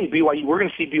 I think we're going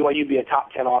to see BYU be a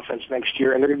top 10 offense next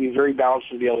year, and they're going to be very balanced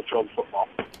to be able to throw the football.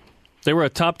 They were a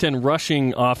top 10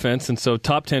 rushing offense, and so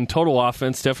top 10 total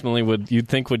offense definitely you'd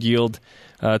think would yield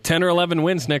 10 or 11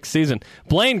 wins next season.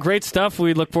 Blaine, great stuff.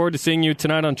 We look forward to seeing you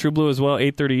tonight on True Blue as well,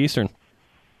 8:30 Eastern.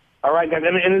 All right, guys.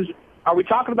 Are we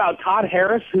talking about Todd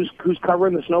Harris, who's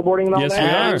covering the snowboarding and all yes, that?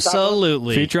 Yes, we are.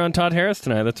 Absolutely. Feature on Todd Harris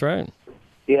tonight. That's right.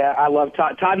 Yeah, I love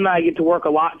Todd. Todd and I get to work a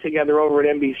lot together over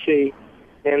at NBC,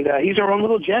 and he's our own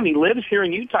little gem. He lives here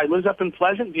in Utah. He lives up in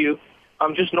Pleasant View,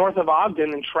 just north of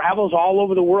Ogden, and travels all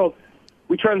over the world.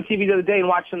 We turned the TV the other day and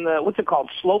watching what's it called,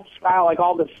 slope style, like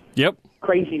all this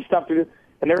crazy stuff to do.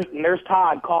 And there's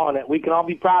Todd calling it. We can all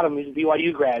be proud of him. He's a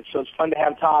BYU grad, so it's fun to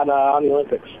have Todd on the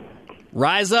Olympics.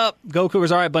 Rise up. Go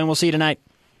Cougars. All right, Blaine, we'll see you tonight.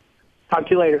 Talk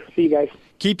to you later. See you guys.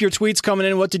 Keep your tweets coming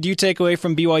in. What did you take away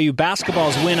from BYU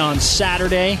basketball's win on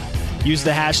Saturday? Use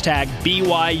the hashtag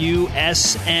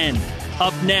BYUSN.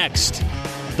 Up next,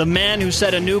 the man who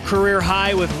set a new career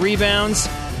high with rebounds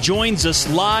joins us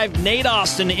live. Nate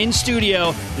Austin in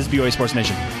studio. This is BYU Sports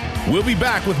Nation. We'll be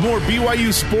back with more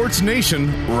BYU Sports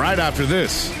Nation right after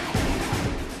this.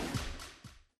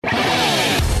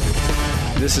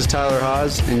 This is Tyler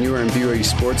Haas, and you are in BYU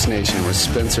Sports Nation with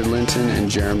Spencer Linton and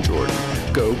Jerem Jordan.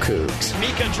 Go Cougs.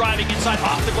 Mika driving inside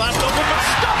off the glass, but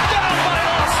stuffed down by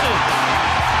Austin.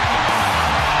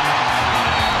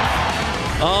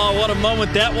 Oh, what a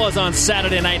moment that was on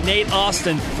Saturday night. Nate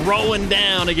Austin throwing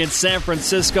down against San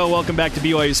Francisco. Welcome back to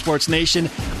BYU Sports Nation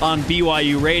on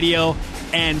BYU Radio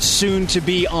and soon to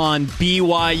be on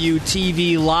BYU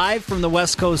TV live from the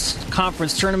West Coast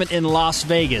Conference Tournament in Las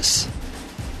Vegas.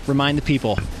 Remind the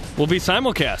people. We'll be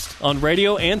simulcast on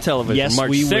radio and television. Yes, March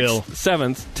we 6th, will.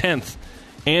 7th, 10th,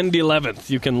 and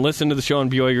 11th. You can listen to the show on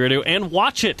BYU Radio and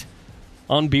watch it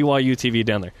on BYU TV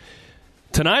down there.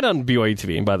 Tonight on BYU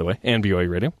TV, and by the way, and BYU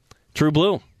Radio, True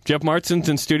Blue. Jeff Martson's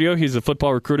in studio. He's a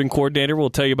football recruiting coordinator. We'll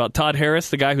tell you about Todd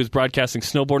Harris, the guy who's broadcasting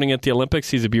snowboarding at the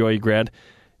Olympics. He's a BYU grad.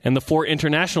 And the 4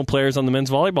 international players on the men's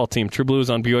volleyball team. True Blue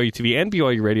is on BYU TV and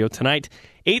BYU Radio tonight,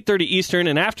 8:30 Eastern.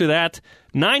 And after that,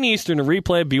 9 Eastern, a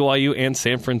replay of BYU and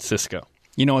San Francisco.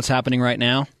 You know what's happening right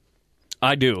now?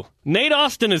 I do. Nate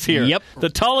Austin is here. Yep. The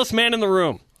tallest man in the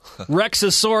room.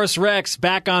 Rexosaurus Rex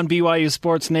back on BYU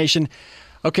Sports Nation.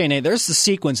 Okay, Nate, there's the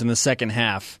sequence in the second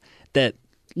half that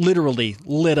literally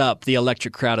lit up the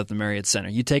electric crowd at the Marriott Center.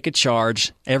 You take a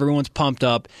charge, everyone's pumped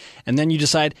up, and then you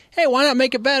decide, hey, why not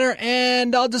make it better,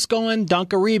 and I'll just go and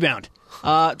dunk a rebound.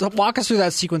 Walk us through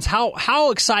that sequence.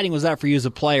 How exciting was that for you as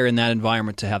a player in that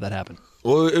environment to have that happen?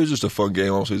 Well, it was just a fun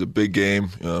game. Obviously, it was a big game.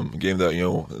 A game that,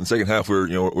 in the second half,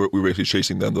 we were actually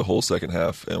chasing them the whole second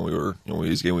half, and we were,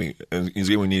 his game we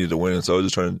needed to win. And so I was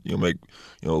just trying to, make,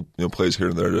 plays here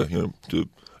and there to,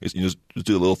 just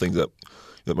do the little things that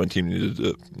my team needed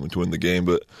to win the game.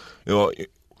 But,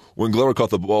 when Glover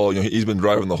caught the ball, he's been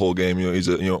driving the whole game. He's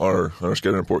our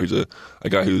scouting report. He's a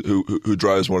guy who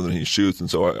drives more than he shoots, and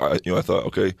so I thought,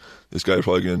 okay, this guy's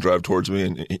probably going to drive towards me,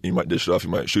 and he might dish it off, he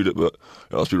might shoot it, but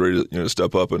I'll be ready to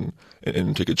step up and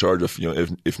take a charge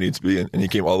if needs be. And he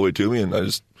came all the way to me, and I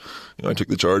just I took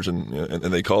the charge, and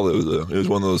they called it. It was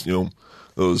one of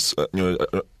those I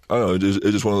don't know. It was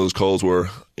just one of those calls where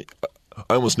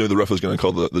I almost knew the ref was going to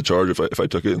call the charge if I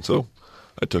took it, and so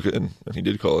I took it, and he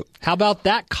did call it. How about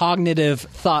that cognitive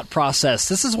thought process?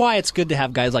 This is why it's good to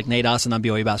have guys like Nate Austin on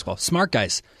BYU basketball. Smart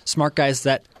guys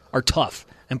that are tough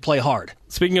and play hard.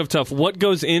 Speaking of tough, what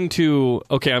goes into,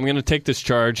 okay, I'm going to take this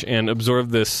charge and absorb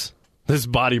this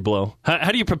body blow?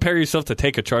 How do you prepare yourself to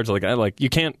take a charge like that? Like, you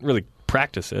can't really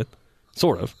practice it,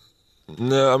 sort of.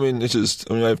 No, I mean, it's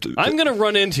just, I have to. I'm going to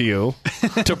run into you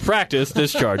to practice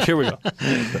this charge. Here we go.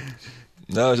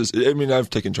 No, it's just, I've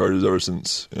taken charges ever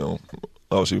since,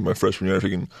 obviously my freshman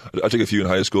year. I took a few in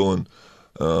high school, and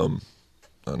I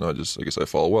don't know, I guess I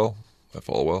follow well.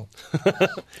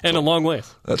 And a long way.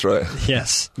 That's right.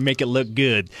 Yes, make it look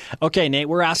good. Okay, Nate,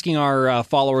 we're asking our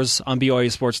followers on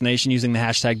BYU Sports Nation using the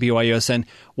hashtag BYUSN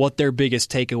what their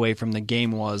biggest takeaway from the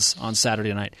game was on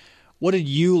Saturday night. What did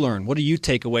you learn? What do you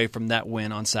take away from that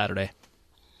win on Saturday?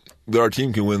 That our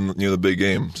team can win, the big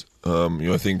games.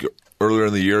 I think earlier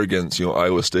in the year against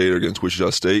Iowa State or against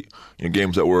Wichita State,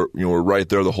 games that were were right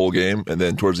there the whole game, and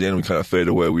then towards the end we kind of fade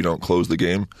away. We don't close the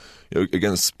game.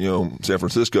 Against San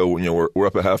Francisco, we're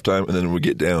up at halftime and then we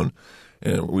get down,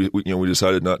 and we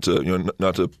decided not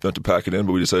to pack it in,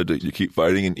 but we decided to keep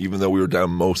fighting. And even though we were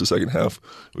down most of the second half,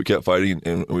 we kept fighting,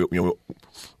 and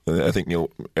and I think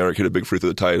Eric hit a big free throw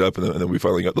to tie it up, and then we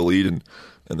finally got the lead, and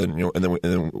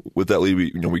then with that lead,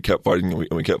 we kept fighting,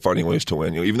 and we kept finding ways to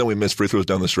win. Even though we missed free throws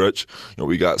down the stretch,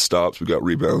 we got stops, we got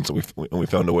rebounds, and we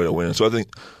found a way to win. So I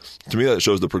think, to me, that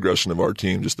shows the progression of our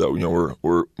team. Just that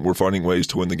we're finding ways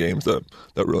to win the games that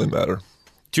really matter.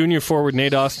 Junior forward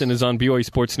Nate Austin is on BYU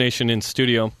Sports Nation in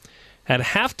studio. At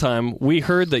halftime, we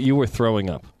heard that you were throwing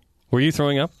up. Were you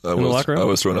throwing up in the locker room? I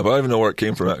was throwing up. I don't even know where it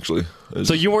came from, actually.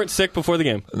 So you weren't sick before the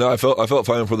game? No, I felt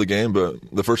fine before the game, but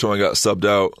the first time I got subbed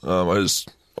out,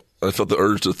 I felt the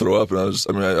urge to throw up, and I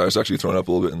was actually throwing up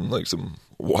a little bit in like some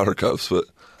water cups, but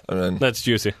that's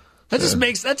juicy. That just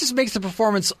makes the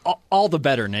performance all the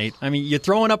better, Nate. I mean, you're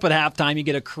throwing up at halftime. You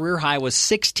get a career high with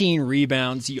 16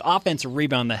 rebounds. You offensive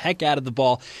rebound the heck out of the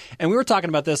ball. And we were talking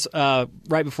about this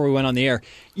right before we went on the air.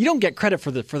 You don't get credit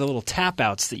for the little tap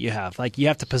outs that you have. Like, you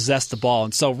have to possess the ball.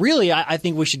 And so really, I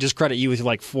think we should just credit you with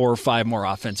like 4 or 5 more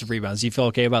offensive rebounds. Do you feel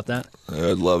okay about that?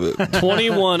 I'd love it.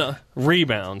 21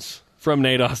 rebounds from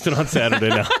Nate Austin on Saturday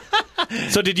now.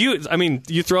 So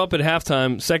you throw up at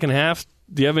halftime, second half.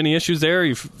 Do you have any issues there?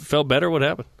 You felt better? What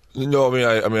happened? No,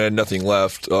 I had nothing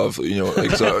left of nothing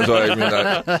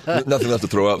left to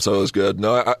throw up, so it was good.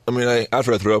 No,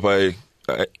 after I threw up, I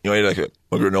ate like a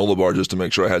granola bar just to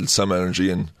make sure I had some energy,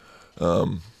 and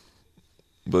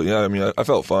but yeah, I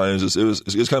felt fine. It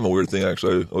was kind of a weird thing,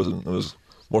 actually. I was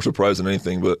more surprised than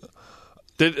anything, but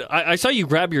I saw you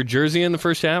grab your jersey in the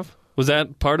first half. Was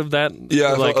that part of that?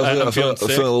 Yeah, I was feeling a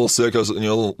little sick. I was a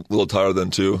little tired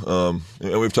then too. And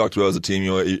we've talked about as a team,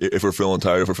 if we're feeling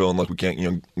tired, if we're feeling like we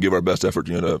can't, give our best effort,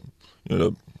 to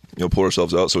pull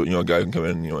ourselves out, so a guy can come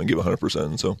in, and give 100%.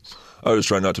 And so I was just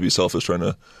trying not to be selfish, trying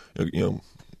to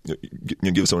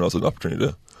give someone else an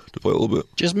opportunity to play a little bit.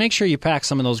 Just make sure you pack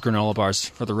some of those granola bars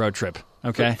for the road trip.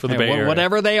 Okay, for the Bay Area.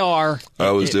 Whatever they are. I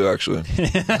always do, actually.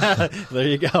 There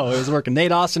you go. It was working.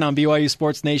 Nate Austin on BYU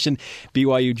Sports Nation,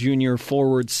 BYU junior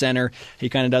forward center. He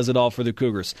kind of does it all for the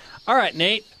Cougars. All right,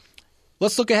 Nate,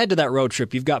 let's look ahead to that road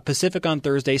trip. You've got Pacific on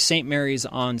Thursday, St. Mary's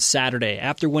on Saturday.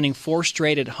 After winning 4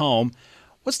 straight at home,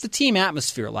 what's the team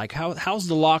atmosphere like? How's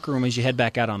the locker room as you head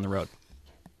back out on the road?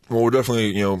 Well, we're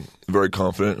definitely, very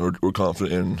confident. We're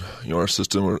confident in, our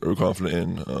system. We're confident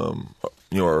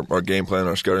in, our game plan,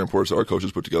 our scouting reports that our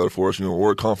coaches put together for us.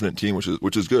 We're a confident team, which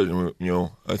is good. And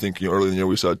I think early in the year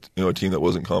we saw a team that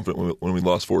wasn't confident when we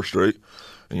lost 4 straight.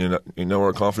 And we're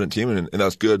a confident team, and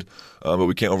that's good. But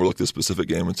we can't overlook this specific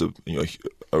game. It's a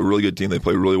really good team. They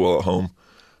play really well at home.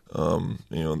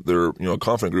 They're a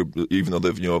confident group, even though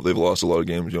they've lost a lot of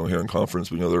games here in conference.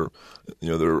 But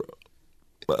they're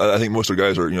I think most of their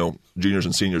guys are juniors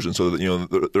and seniors, and so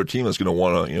their team is going to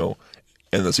want to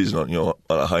end the season on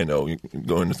a high note,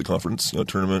 going into the conference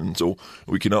tournament. And so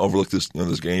we cannot overlook this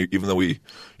this game, even though we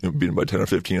beat them by 10 or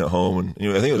 15 at home. And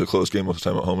I think it was a close game most of the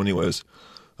time at home, anyways.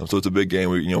 So it's a big game.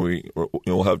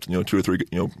 We'll have 2 or 3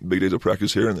 big days of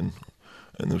practice here, and then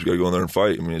we got to go in there and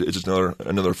fight. It's just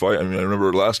another fight. I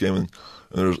remember last game, and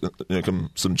there's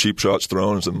some cheap shots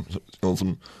thrown, and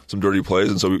some dirty plays,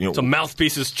 and so some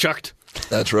mouthpieces chucked.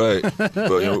 That's right.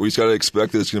 But we just got to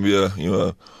expect that it's going to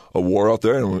be a war out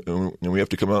there, and we have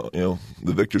to come out the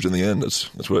victors in the end.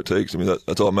 That's what it takes.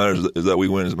 That's all that matters is that we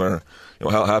win. It doesn't matter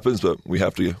how it happens, but we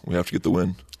have to get the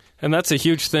win. And that's a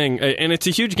huge thing, and it's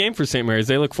a huge game for St. Mary's.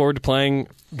 They look forward to playing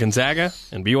Gonzaga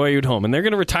and BYU at home, and they're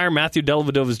going to retire Matthew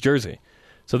Dellavedova's jersey.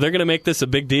 So they're going to make this a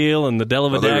big deal, and the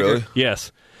Dellavedova dagger. Really?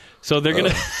 Yes. So they're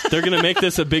gonna make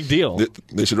this a big deal.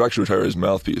 They should actually retire his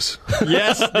mouthpiece.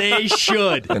 Yes, they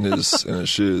should. and his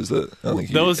shoes that I don't think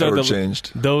he ever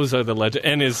changed. Those are the legend.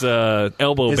 And his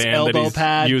elbow band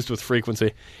that he's used with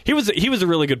frequency. He was a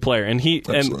really good player, and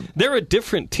they're a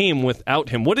different team without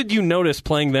him. What did you notice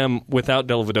playing them without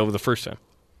Dellavedova the first time?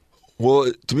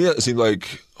 Well, to me, it seemed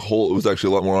like Holt was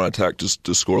actually a lot more on attack, just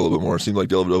to score a little bit more. It seemed like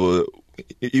Dellavedova,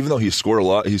 even though he scored a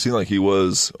lot, he seemed like he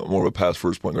was more of a pass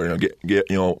first point guard. Get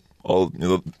all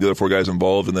the other 4 guys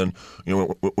involved, and then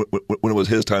when it was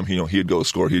his time, he'd go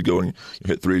score, he'd go and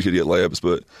hit threes, he'd get layups.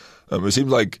 But it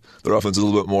seemed like their offense is a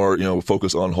little bit more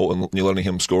focused on Holt and letting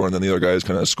him score, and then the other guys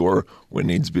kind of score when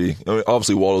needs be.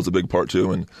 Obviously Waldo's a big part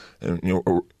too, and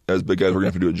as big guys, we're gonna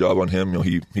have to do a job on him.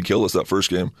 He killed us that first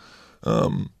game,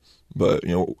 but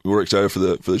we're excited for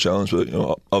the challenge. But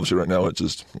obviously right now it's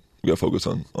just we got to focus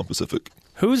on Pacific.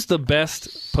 Who's the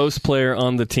best post player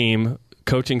on the team,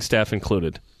 coaching staff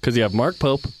included? Because you have Mark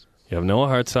Pope, you have Noah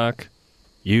Hartsock,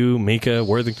 you, Mika,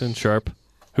 Worthington, Sharp.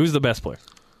 Who's the best player?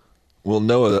 Well,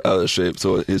 Noah's out of shape,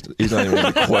 so he's not even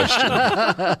a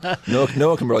question.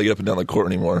 Noah can barely get up and down the court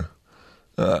anymore.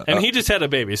 And he just had a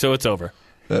baby, so it's over.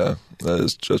 Yeah,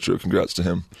 that's true. Congrats to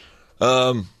him.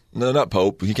 No, not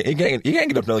Pope. He can't get up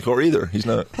and down the court either. He's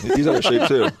out of shape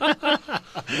too.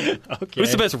 Okay.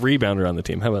 Who's the best rebounder on the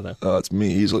team? How about that? It's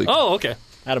me easily. Oh, okay.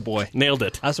 Attaboy. Nailed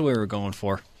it. That's what we were going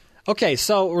for. Okay,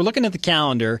 so we're looking at the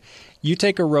calendar. You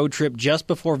take a road trip just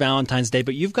before Valentine's Day,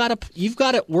 but you've got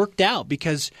it worked out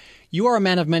because you are a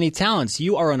man of many talents.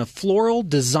 You are in a floral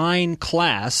design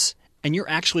class, and you're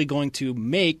actually going to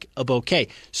make a bouquet.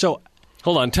 So,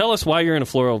 hold on. Tell us why you're in a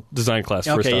floral design class.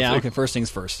 Okay, first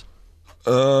things first.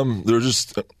 I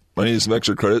needed some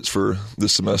extra credits for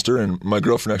this semester, and my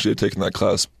girlfriend actually had taken that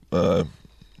class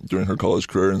during her college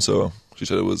career, and so she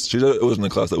said it wasn't a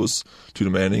class that was too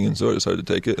demanding, and so I decided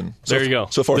to take it. And there you go.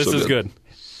 So far, this so is good.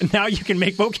 Now you can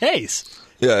make bouquets.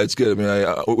 Yeah, it's good. I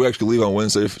mean, we actually leave on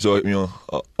Wednesday, so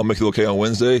I'll make the bouquet on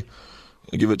Wednesday,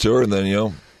 give it to her, and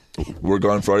then we're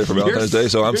gone Friday for Valentine's Day,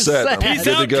 so I'm set. Peace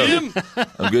out, Jim.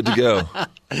 I'm good to go.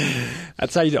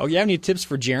 That's how you do. You have any tips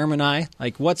for Jerem and I?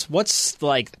 Like, what's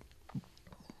like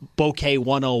bouquet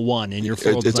 101 in your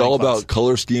floral design It's all class? about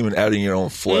color scheme and adding your own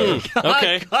flair.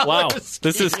 Okay, wow.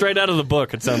 This is straight out of the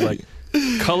book, it sounds like.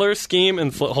 Color scheme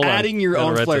and hold on. Adding your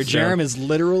own flair. Jerem Jerem is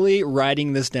literally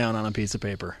writing this down on a piece of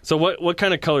paper. So what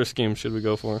kind of color scheme should we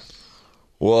go for?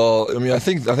 Well, I mean, I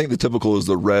think the typical is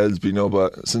the reds,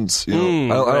 but since I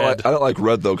don't like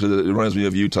red though because it reminds me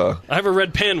of Utah. I have a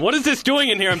red pen. What is this doing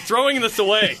in here? I'm throwing this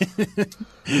away.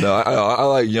 No, I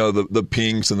like the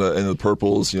pinks and the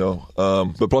purples, but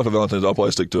probably for Valentine's I'll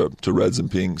probably stick to reds and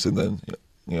pinks, and then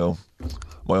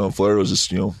my own flair was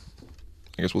just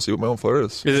I guess we'll see what my own flair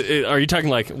is. Are you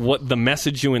talking like what the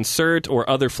message you insert or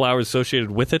other flowers associated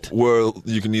with it? Where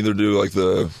you can either do like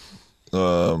the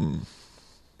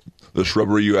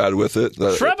shrubbery you add with it.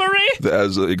 Shrubbery?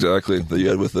 Exactly. That you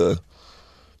add with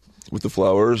the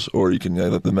flowers, or you can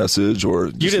add the message. Or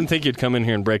you didn't think you'd come in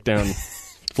here and break down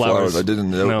flowers. I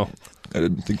didn't know. No. I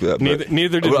didn't think that.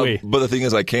 Neither did we. But the thing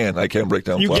is, I can break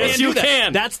down flowers. Yes, you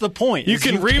can. That's the point. You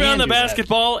can rebound the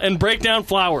basketball and break down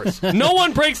flowers. No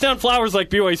one breaks down flowers like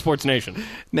BYU Sports Nation.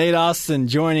 Nate Austin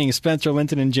joining Spencer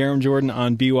Linton and Jerem Jordan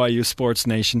on BYU Sports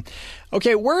Nation.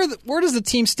 Okay, where does the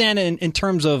team stand in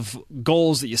terms of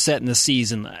goals that you set in the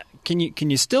season? Can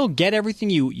you still get everything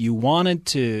you wanted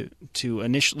to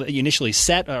initially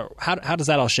set? Or how does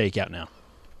that all shake out now?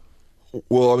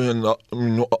 Well, I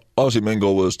mean, obviously, main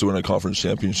goal was to win a conference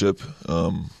championship. I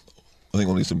think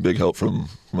we'll need some big help from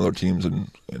other teams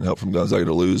and help from Gonzaga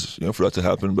to lose, for that to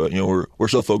happen. But we're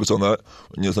still focused on that.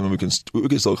 Something we can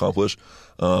still accomplish.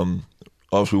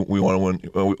 Obviously, we want to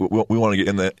win. We want to get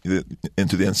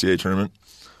into the NCAA tournament,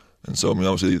 and so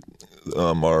obviously,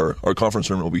 our conference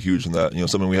tournament will be huge in that.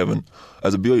 Something we haven't,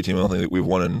 as a BYU team, I don't think that we've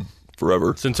won in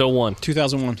forever since 2001.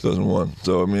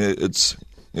 So it's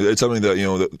something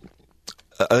that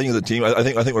I think as a team, I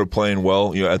think we're playing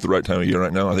well. At the right time of year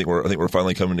right now. I think we're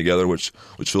finally coming together, which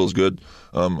feels good,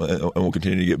 and we'll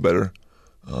continue to get better.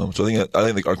 So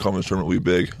I think our conference tournament will be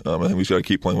big. I think we just got to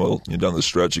keep playing well down the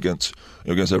stretch against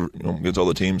all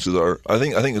the teams. Because I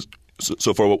think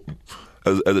so far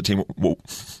as a team, I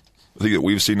think that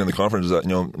we've seen in the conference is that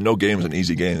no game is an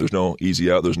easy game. There's no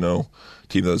easy out. There's no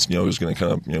team that's just going to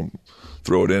kind of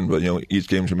throw it in. But each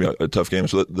game is going to be a tough game.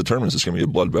 So the tournament is just going to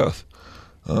be a bloodbath.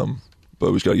 But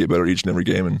we just got to get better each and every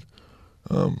game, and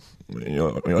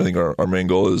I think our main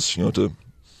goal is to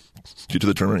get to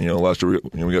the tournament. Last year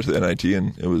we got to the NIT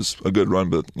and it was a good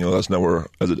run, but that's not where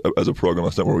as a program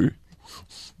that's not where we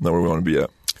want to be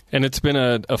at. And it's been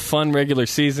a fun regular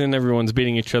season. Everyone's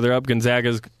beating each other up.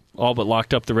 Gonzaga's all but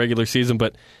locked up the regular season,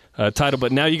 title.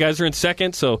 But now you guys are in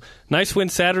second, so nice win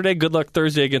Saturday. Good luck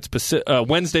Thursday against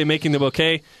Wednesday, making the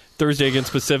bouquet. Thursday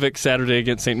against Pacific, Saturday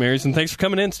against St. Mary's. And thanks for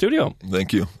coming in studio.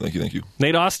 Thank you.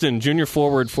 Nate Austin, junior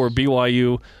forward for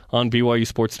BYU on BYU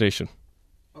Sports Nation.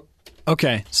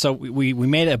 Okay, so we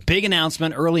made a big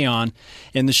announcement early on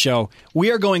in the show.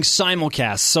 We are going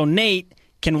simulcast. So Nate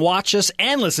can watch us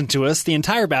and listen to us, the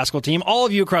entire basketball team, all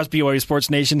of you across BYU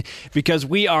Sports Nation, because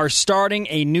we are starting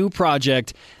a new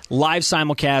project, live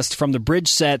simulcast from the bridge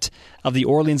set of the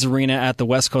Orleans Arena at the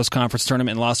West Coast Conference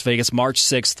Tournament in Las Vegas, March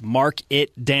 6th. Mark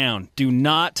it down. Do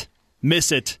not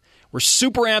miss it. We're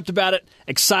super amped about it,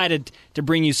 excited to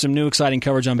bring you some new exciting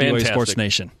coverage on BYU Sports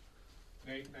Nation.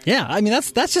 Yeah, I mean,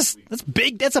 that's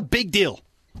big. That's a big deal.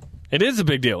 It is a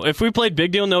big deal. If we played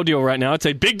Big Deal, No Deal right now, I'd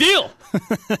say big deal.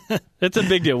 It's a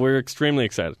big deal. We're extremely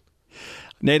excited.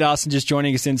 Nate Austin just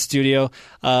joining us in studio.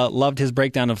 Loved his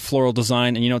breakdown of floral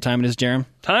design. And you know what time it is, Jerem?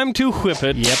 Time to whip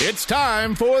it. Yep. It's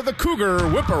time for the Cougar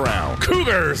Whip Around.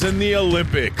 Cougars in the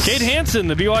Olympics. Kate Hansen,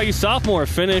 the BYU sophomore,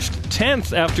 finished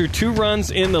 10th after 2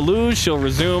 runs in the luge. She'll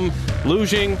resume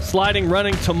luging, sliding,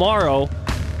 running tomorrow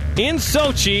in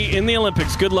Sochi in the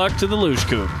Olympics. Good luck to the luge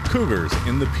Cougars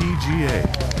in the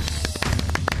PGA.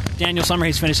 Daniel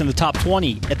Summerhays finished in the top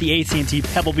 20 at the AT&T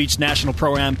Pebble Beach National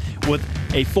Pro-Am with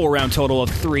a 4-round total of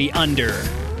 3 under.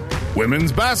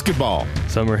 Women's basketball.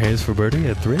 Summerhays for birdie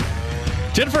at 3.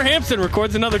 Jennifer Hampson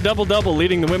records another double-double,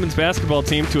 leading the women's basketball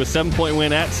team to a 7-point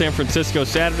win at San Francisco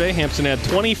Saturday. Hampson had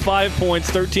 25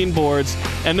 points, 13 boards,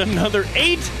 and another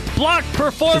 8 block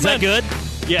performance. Is that good?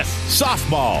 Yes.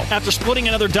 Softball. After splitting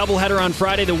another doubleheader on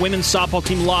Friday, the women's softball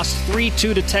team lost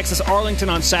 3-2 to Texas Arlington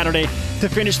on Saturday to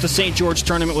finish the St. George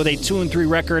tournament with a 2-3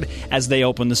 record as they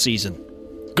open the season.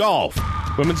 Golf.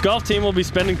 Women's golf team will be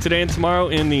spending today and tomorrow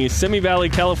in the Simi Valley,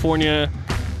 California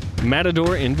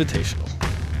Matador Invitational.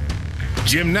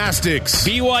 Gymnastics.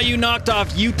 BYU knocked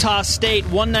off Utah State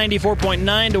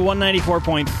 194.9 to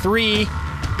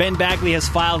 194.3. Ben Bagley has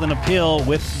filed an appeal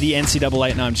with the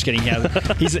NCAA. No, I'm just kidding.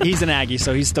 He's an Aggie,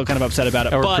 so he's still kind of upset about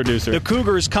it. Our but producer. The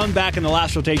Cougars come back in the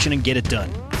last rotation and get it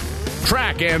done.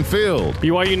 Track and field.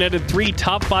 BYU netted 3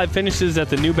 top 5 finishes at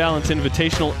the New Balance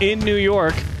Invitational in New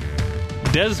York.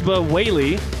 Desba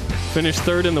Whaley finished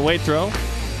 3rd in the weight throw.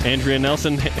 Andrea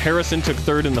Nelson Harrison took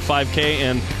 3rd in the 5K,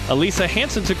 and Elisa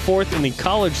Hansen took 4th in the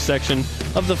college section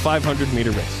of the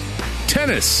 500-meter race.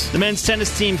 Tennis. The men's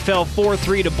tennis team fell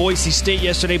 4-3 to Boise State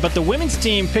yesterday, but the women's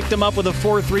team picked them up with a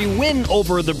 4-3 win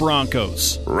over the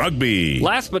Broncos. Rugby.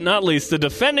 Last but not least, the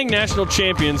defending national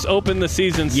champions opened the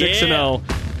season 6-0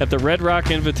 at the Red Rock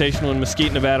Invitational in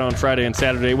Mesquite, Nevada on Friday and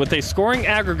Saturday with a scoring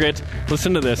aggregate,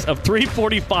 listen to this, of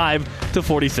 345 to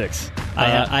 46.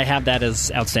 I have that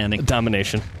as outstanding.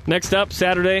 Domination. Next up,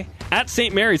 Saturday at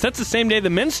St. Mary's. That's the same day the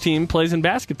men's team plays in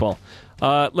basketball.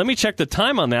 Let me check the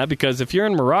time on that, because if you're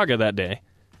in Moraga that day,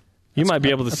 you might be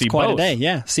able to see quite both. A day,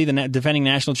 yeah. See the defending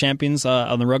national champions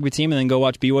on the rugby team, and then go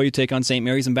watch BYU take on St.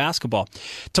 Mary's in basketball.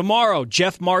 Tomorrow,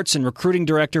 Jeff Martson, recruiting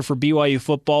director for BYU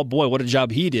football. Boy, what a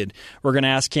job he did. We're going to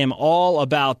ask him all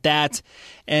about that.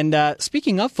 And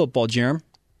speaking of football, Jerem,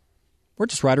 we're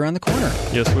just right around the corner.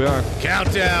 Yes, we are.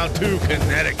 Countdown to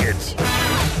Connecticut.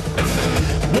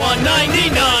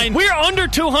 199. We're under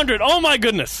 200. Oh, my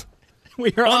goodness.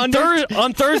 We are on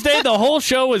Thursday, the whole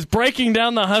show is breaking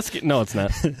down the Husky. No, it's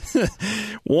not.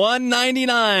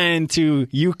 199 to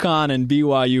UConn and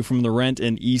BYU from the Rent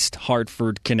in East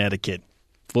Hartford, Connecticut.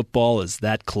 Football is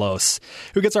that close.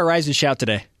 Who gets our Rise and Shout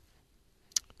today?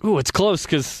 Ooh, it's close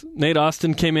because Nate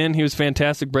Austin came in. He was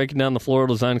fantastic breaking down the floral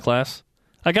design class.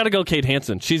 I got to go Kate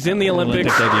Hansen. She's in the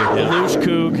Olympics. The Luge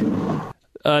Coug.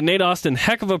 Nate Austin,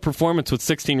 heck of a performance with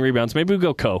 16 rebounds. Maybe we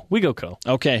go Co. We go Co.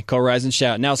 Okay, Co Rise and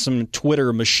Shout. Now some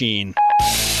Twitter machine.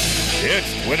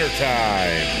 It's Twitter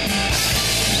time.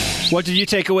 What did you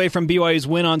take away from BYU's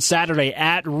win on Saturday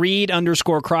at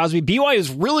Reed_Crosby? BYU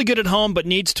is really good at home, but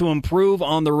needs to improve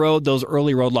on the road. Those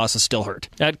early road losses still hurt.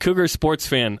 At Cougar Sports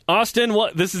Fan, Austin,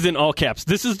 what? This is in all caps.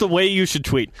 This is the way you should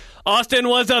tweet. Austin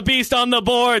was a beast on the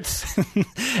boards.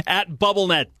 At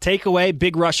BubbleNet, takeaway,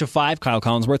 big rush of 5. Kyle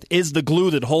Collinsworth is the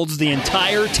glue that holds the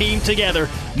entire team together.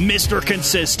 Mr.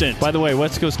 Consistent. By the way,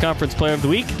 West Coast Conference Player of the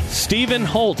Week, Steve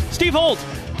Holt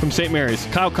from St. Mary's.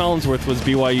 Kyle Collinsworth was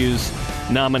BYU's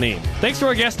nominee. Thanks to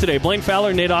our guests today, Blaine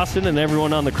Fowler, Nate Austin, and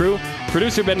everyone on the crew.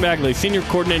 Producer Ben Bagley, Senior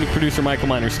Coordinating Producer Michael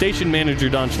Miner, Station Manager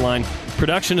Don Schlein,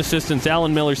 Production Assistants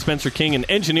Alan Miller, Spencer King, and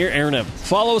Engineer Aaron Evans.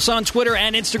 Follow us on Twitter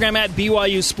and Instagram at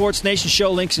BYU Sports Nation.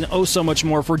 Show links and so much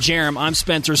more. For Jerem, I'm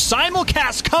Spencer.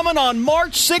 Simulcast coming on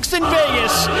March 6th in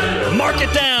Vegas. Mark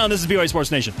it down. This is BYU Sports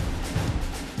Nation.